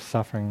presence of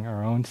suffering,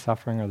 our own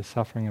suffering or the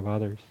suffering of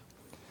others.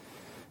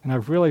 And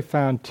I've really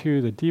found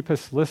too, the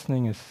deepest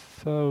listening is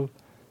so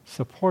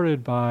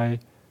supported by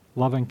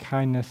loving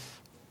kindness,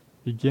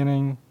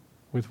 beginning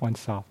with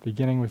oneself,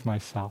 beginning with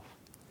myself.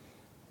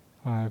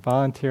 When I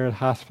volunteer at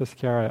hospice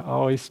care, I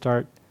always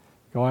start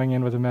going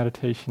in with a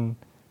meditation,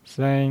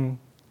 saying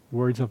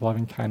words of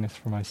loving kindness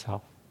for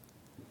myself.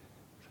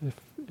 So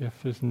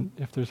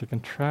if there's a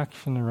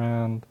contraction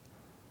around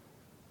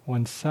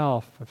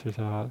oneself, if there's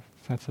a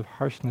sense of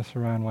harshness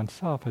around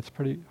oneself, it's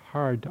pretty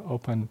hard to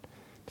open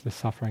to the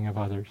suffering of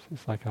others.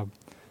 It's like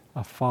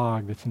a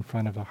fog that's in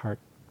front of the heart.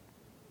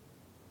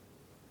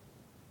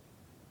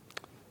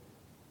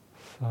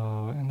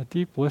 So, and the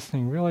deep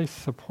listening really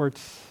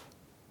supports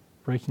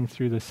breaking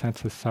through the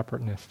sense of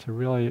separateness, to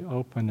really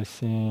open to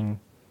seeing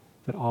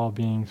that all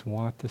beings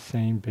want the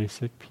same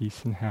basic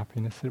peace and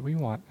happiness that we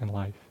want in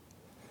life.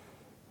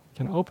 We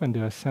can open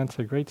to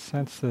a great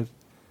sense that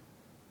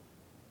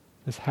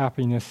this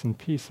happiness and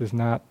peace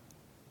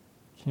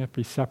can't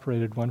be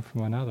separated one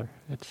from another.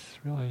 It's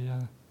really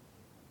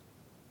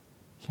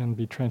can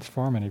be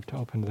transformative to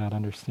open to that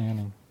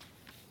understanding.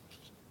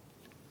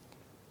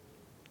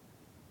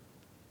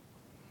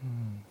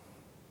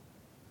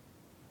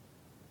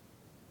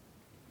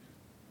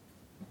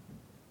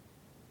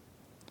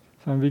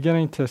 So I'm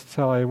beginning to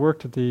tell, I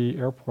worked at the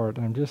airport,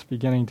 and I'm just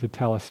beginning to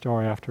tell a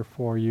story after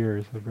 4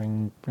 years of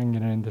bringing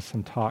it into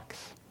some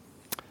talks.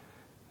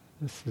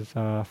 This is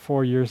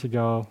 4 years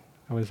ago.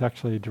 I was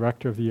actually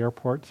director of the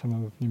airport,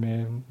 some of you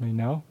may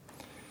know.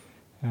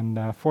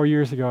 And 4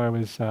 years ago, I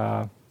was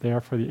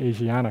there for the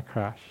Asiana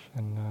crash,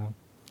 and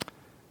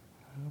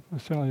it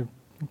was certainly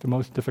the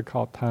most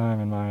difficult time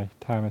in my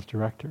time as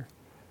director.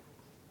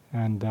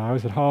 And I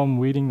was at home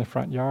weeding the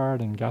front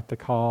yard and got the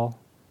call,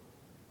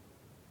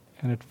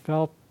 and it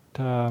felt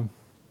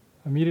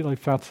immediately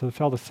felt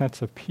a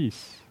sense of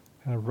peace,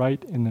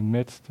 right in the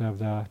midst of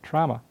the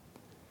trauma.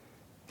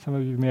 Some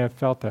of you may have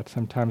felt that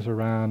sometimes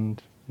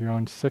around your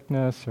own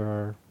sickness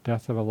or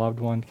death of a loved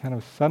one. Kind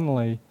of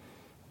suddenly,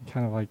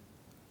 kind of like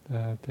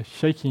the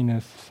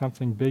shakiness,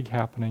 something big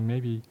happening,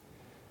 maybe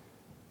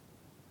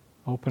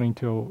opening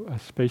to a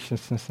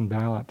spaciousness and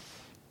balance.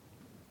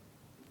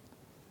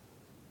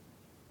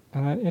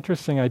 And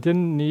interesting, I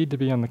didn't need to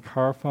be on the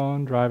car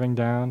phone driving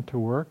down to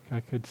work. I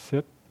could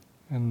sit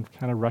and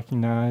kind of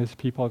recognize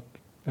people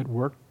at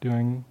work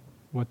doing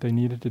what they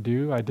needed to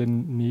do. I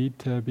didn't need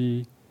to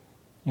be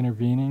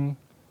intervening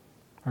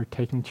or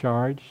taking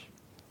charge.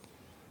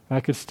 And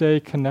I could stay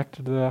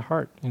connected to the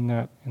heart in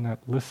that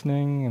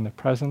listening and the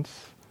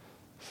presence,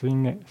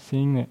 seeing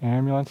the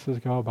ambulances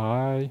go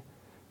by,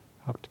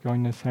 up to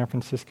going to San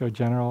Francisco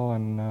General,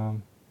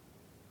 and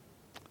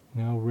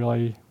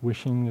really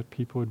wishing that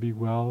people would be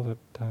well, that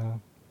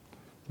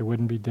there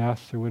wouldn't be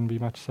deaths, there wouldn't be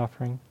much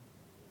suffering.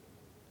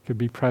 Could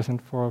be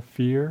present for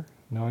fear,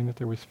 knowing that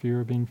there was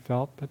fear being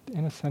felt, but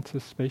in a sense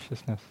of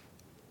spaciousness.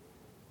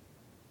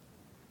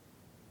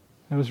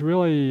 It was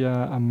really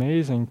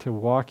amazing to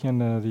walk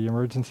into the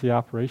emergency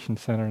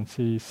operations center and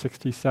see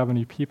 60,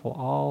 70 people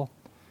all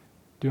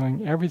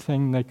doing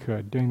everything they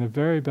could, doing the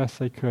very best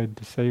they could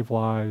to save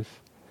lives.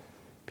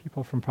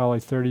 People from probably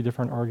 30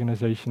 different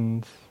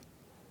organizations,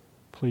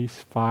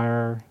 police,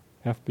 fire,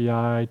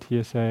 FBI,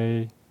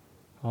 TSA,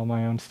 all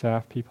my own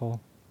staff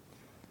people,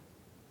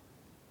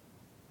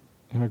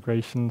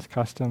 immigrations,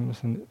 customs,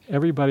 and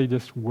everybody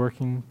just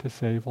working to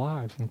save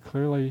lives. And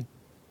clearly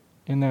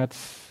in that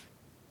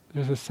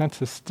there's a sense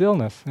of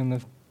stillness in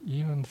the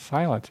even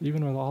silence,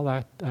 even with all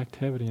that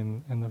activity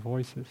and the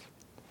voices.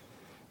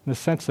 And the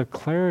sense of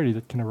clarity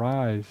that can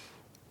arise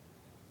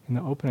in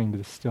the opening to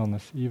the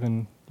stillness,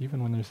 even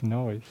when there's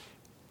noise.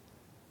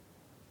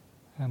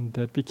 And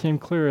it became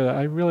clear that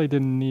I really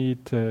didn't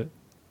need to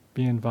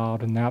be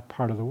involved in that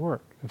part of the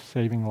work of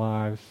saving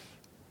lives,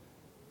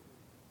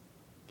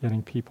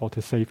 getting people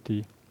to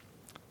safety.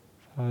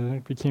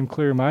 It became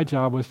clear my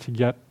job was to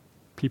get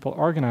people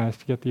organized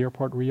to get the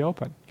airport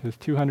reopened, because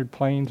 200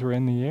 planes were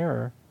in the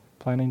air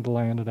planning to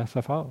land at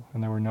SFO,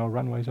 and there were no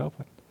runways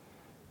open.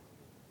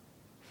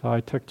 So I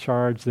took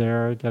charge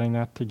there, getting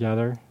that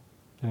together,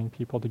 getting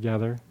people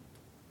together,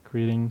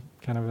 creating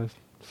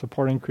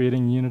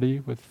creating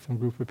unity with some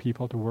group of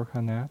people to work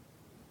on that.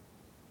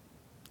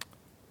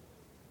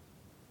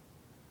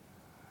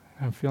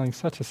 I'm feeling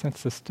such a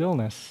sense of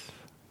stillness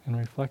in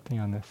reflecting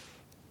on this.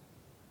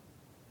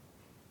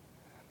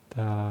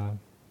 And,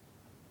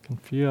 can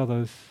feel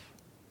the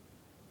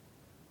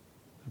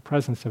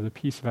presence of the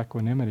peace of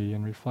equanimity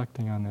in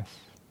reflecting on this.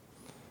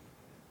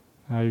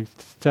 I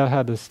still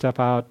had to step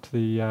out to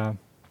the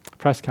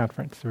press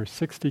conference. There were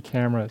 60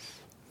 cameras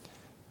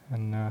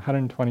and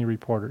 120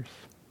 reporters.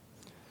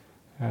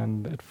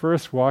 And at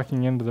first,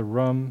 walking into the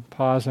room,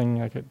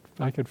 pausing,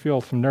 I could feel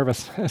some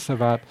nervousness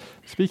about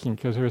speaking,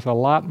 because there was a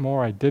lot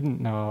more I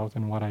didn't know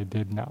than what I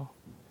did know.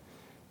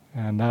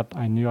 And that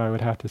I knew I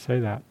would have to say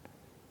that.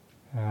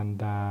 And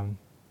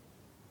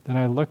then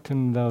I looked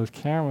in those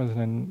cameras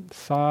and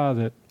saw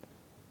that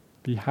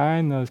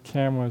behind those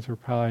cameras were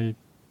probably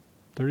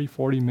 30,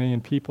 40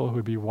 million people who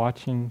would be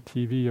watching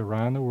TV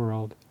around the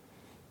world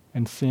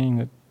and seeing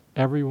that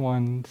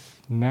everyone's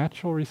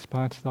natural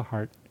response to the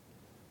heart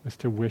was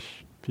to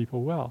wish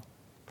people well.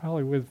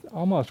 Probably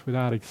almost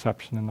without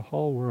exception in the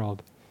whole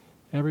world,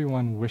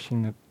 everyone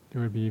wishing that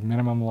there would be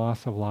minimum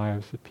loss of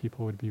lives, that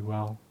people would be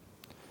well.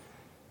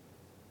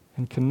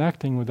 And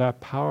connecting with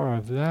that power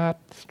of that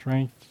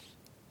strength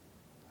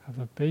of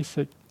the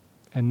basic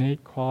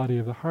innate quality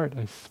of the heart,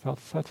 I felt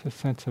such a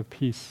sense of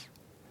peace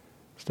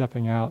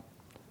stepping out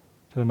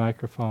to the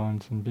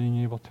microphones and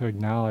being able to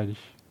acknowledge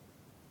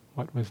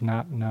what was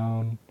not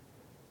known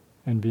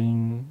and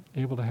being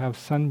able to have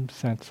some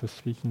sense of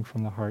speaking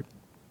from the heart.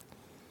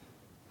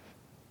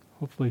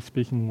 Hopefully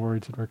speaking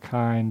words that were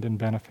kind and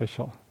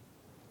beneficial.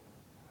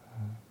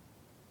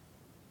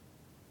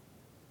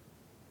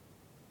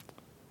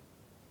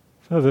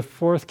 So the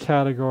fourth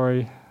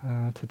category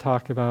to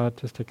talk about,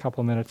 just a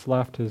couple minutes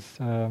left, is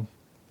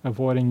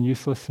avoiding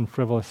useless and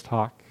frivolous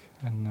talk.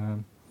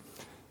 And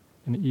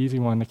an easy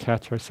one to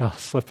catch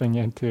ourselves slipping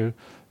into,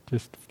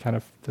 just kind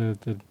of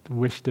the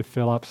wish to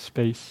fill up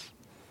space.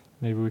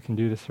 Maybe we can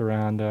do this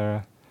around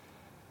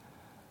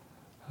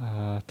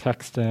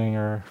texting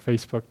or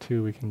Facebook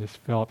too. We can just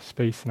fill up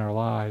space in our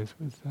lives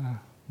with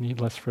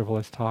needless,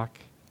 frivolous talk.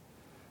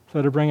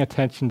 So to bring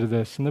attention to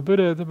this, and the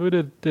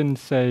Buddha didn't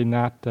say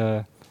not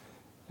to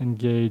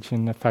engage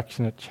in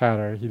affectionate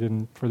chatter. He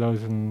didn't. For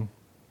those who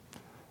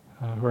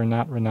are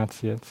not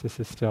renunciates, this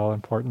is still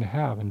important to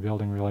have in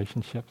building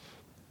relationships.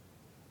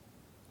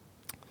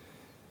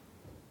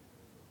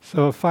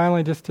 So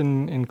finally, just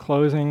in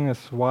closing,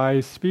 this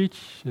wise speech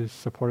is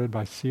supported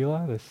by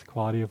sila, this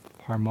quality of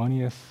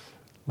harmonious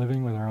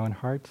living with our own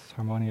hearts,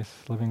 harmonious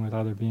living with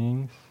other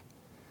beings,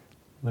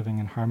 living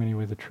in harmony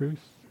with the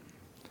truth,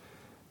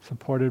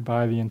 supported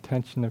by the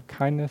intention of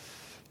kindness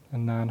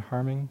and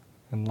non-harming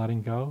and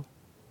letting go.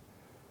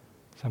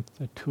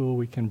 A tool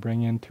we can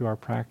bring into our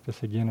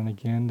practice again and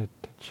again to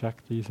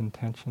check these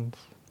intentions,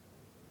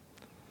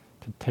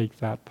 to take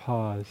that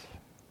pause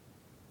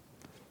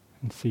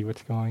and see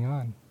what's going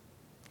on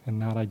and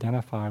not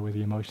identify with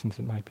the emotions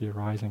that might be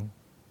arising.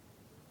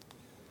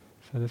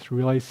 So this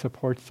really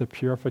supports the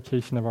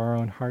purification of our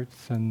own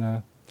hearts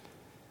and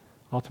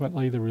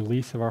ultimately the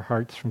release of our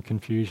hearts from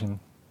confusion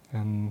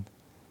and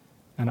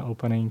an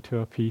opening to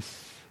a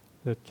peace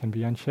that can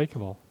be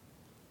unshakable,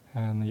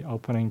 and the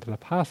opening to the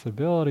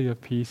possibility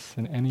of peace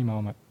in any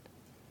moment.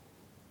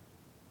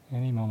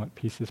 Any moment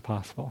peace is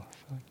possible.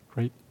 So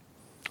great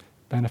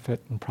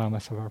benefit and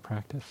promise of our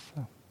practice.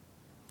 So,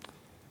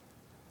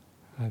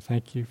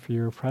 thank you for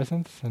your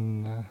presence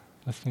and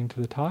listening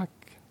to the talk.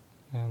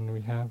 And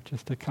we have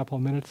just a couple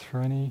minutes for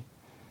any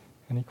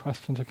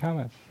questions or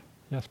comments.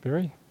 Yes,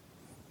 Barry?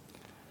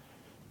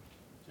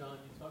 John,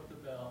 you talked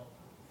about...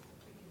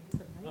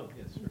 Oh,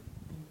 yes, sure.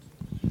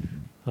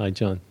 Hi,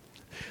 John.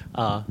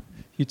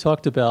 You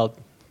talked about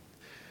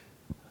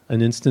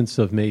an instance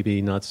of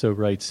maybe not so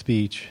right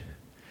speech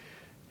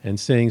and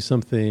saying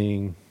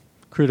something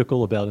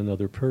critical about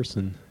another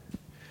person.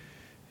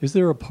 Is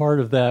there a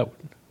part of that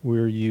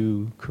where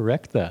you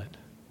correct that,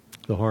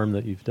 the harm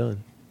that you've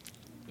done?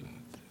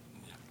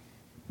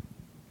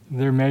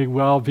 There may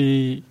well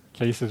be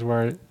cases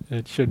where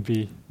it should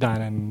be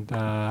done, and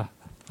I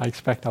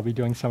expect I'll be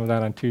doing some of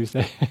that on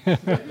Tuesday.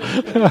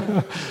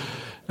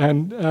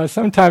 And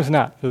sometimes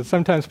not.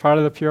 Sometimes part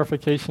of the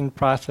purification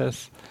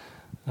process,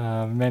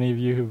 many of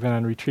you who've been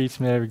on retreats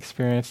may have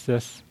experienced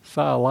this,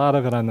 saw a lot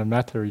of it on the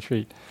metta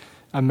retreat.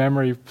 A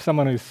memory,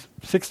 someone who's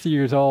 60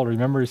 years old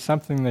remembers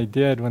something they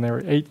did when they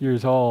were 8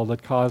 years old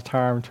that caused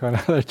harm to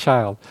another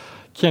child.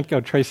 Can't go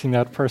tracing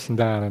that person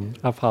down and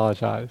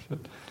apologize. But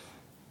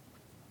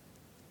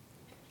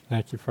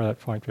thank you for that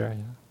point, Barry.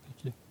 Yeah,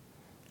 thank you.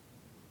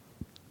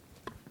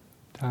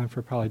 Time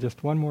for probably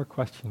just one more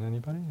question.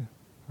 Anybody?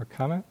 Or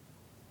comment?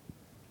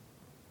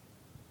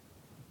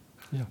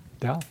 Yeah,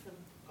 Dal?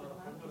 The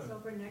mic is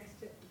over next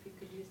to, if you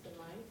could use the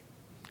mic.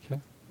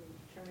 Okay.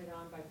 Turn it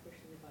on by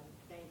pushing the button.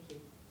 Thank you.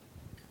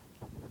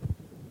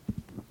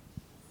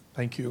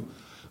 Thank you.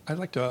 I'd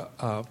like to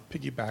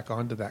piggyback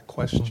onto that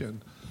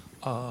question.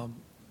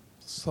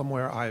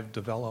 Somewhere I've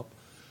developed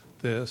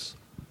this.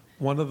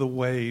 One of the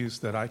ways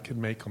that I can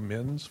make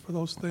amends for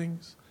those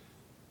things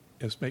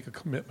is make a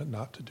commitment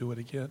not to do it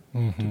again,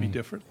 to be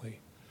differently.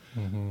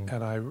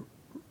 And I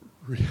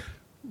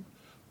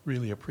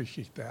really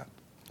appreciate that.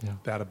 Yeah.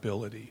 That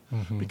ability,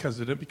 because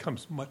it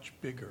becomes much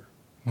bigger,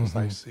 as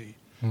I see.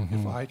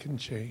 If I can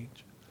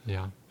change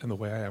in the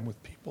way I am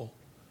with people,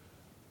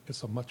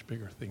 it's a much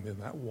bigger thing than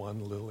that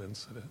one little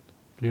incident.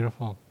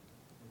 Beautiful.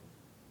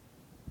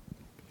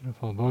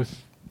 Beautiful.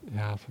 Both,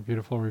 it's a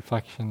beautiful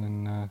reflection,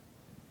 and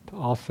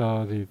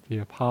also the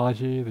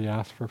apology, the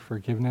ask for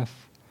forgiveness,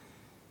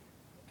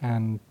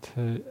 and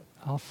to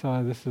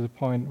also, this is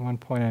one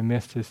point I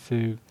missed, is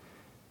to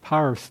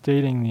power of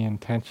stating the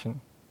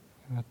intention.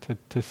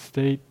 To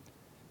state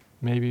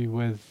maybe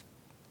with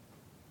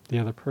the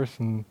other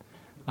person,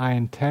 I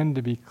intend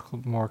to be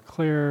more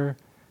clear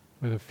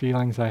with the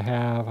feelings I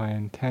have. I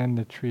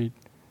intend to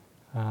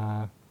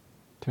to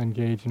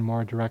engage in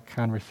more direct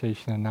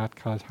conversation and not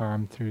cause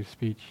harm through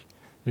speech.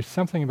 There's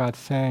something about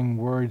saying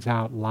words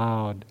out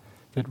loud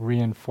that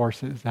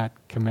reinforces that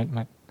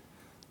commitment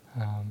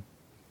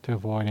to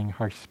avoiding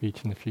harsh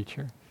speech in the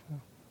future.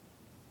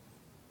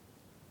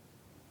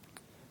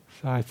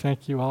 So I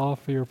thank you all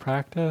for your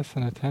practice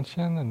and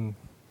attention, and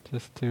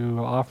just to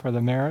offer the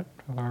merit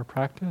of our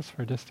practice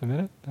for just a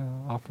minute,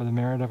 offer the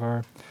merit of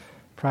our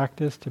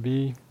practice to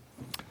be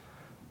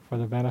for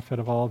the benefit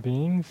of all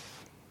beings.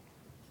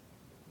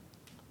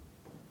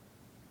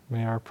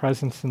 May our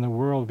presence in the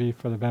world be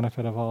for the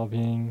benefit of all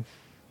beings.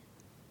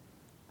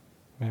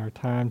 May our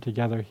time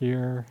together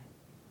here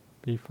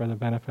be for the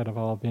benefit of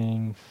all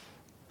beings,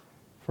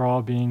 for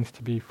all beings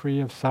to be free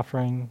of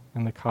suffering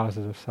and the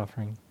causes of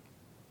suffering.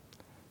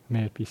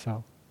 May it be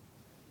so.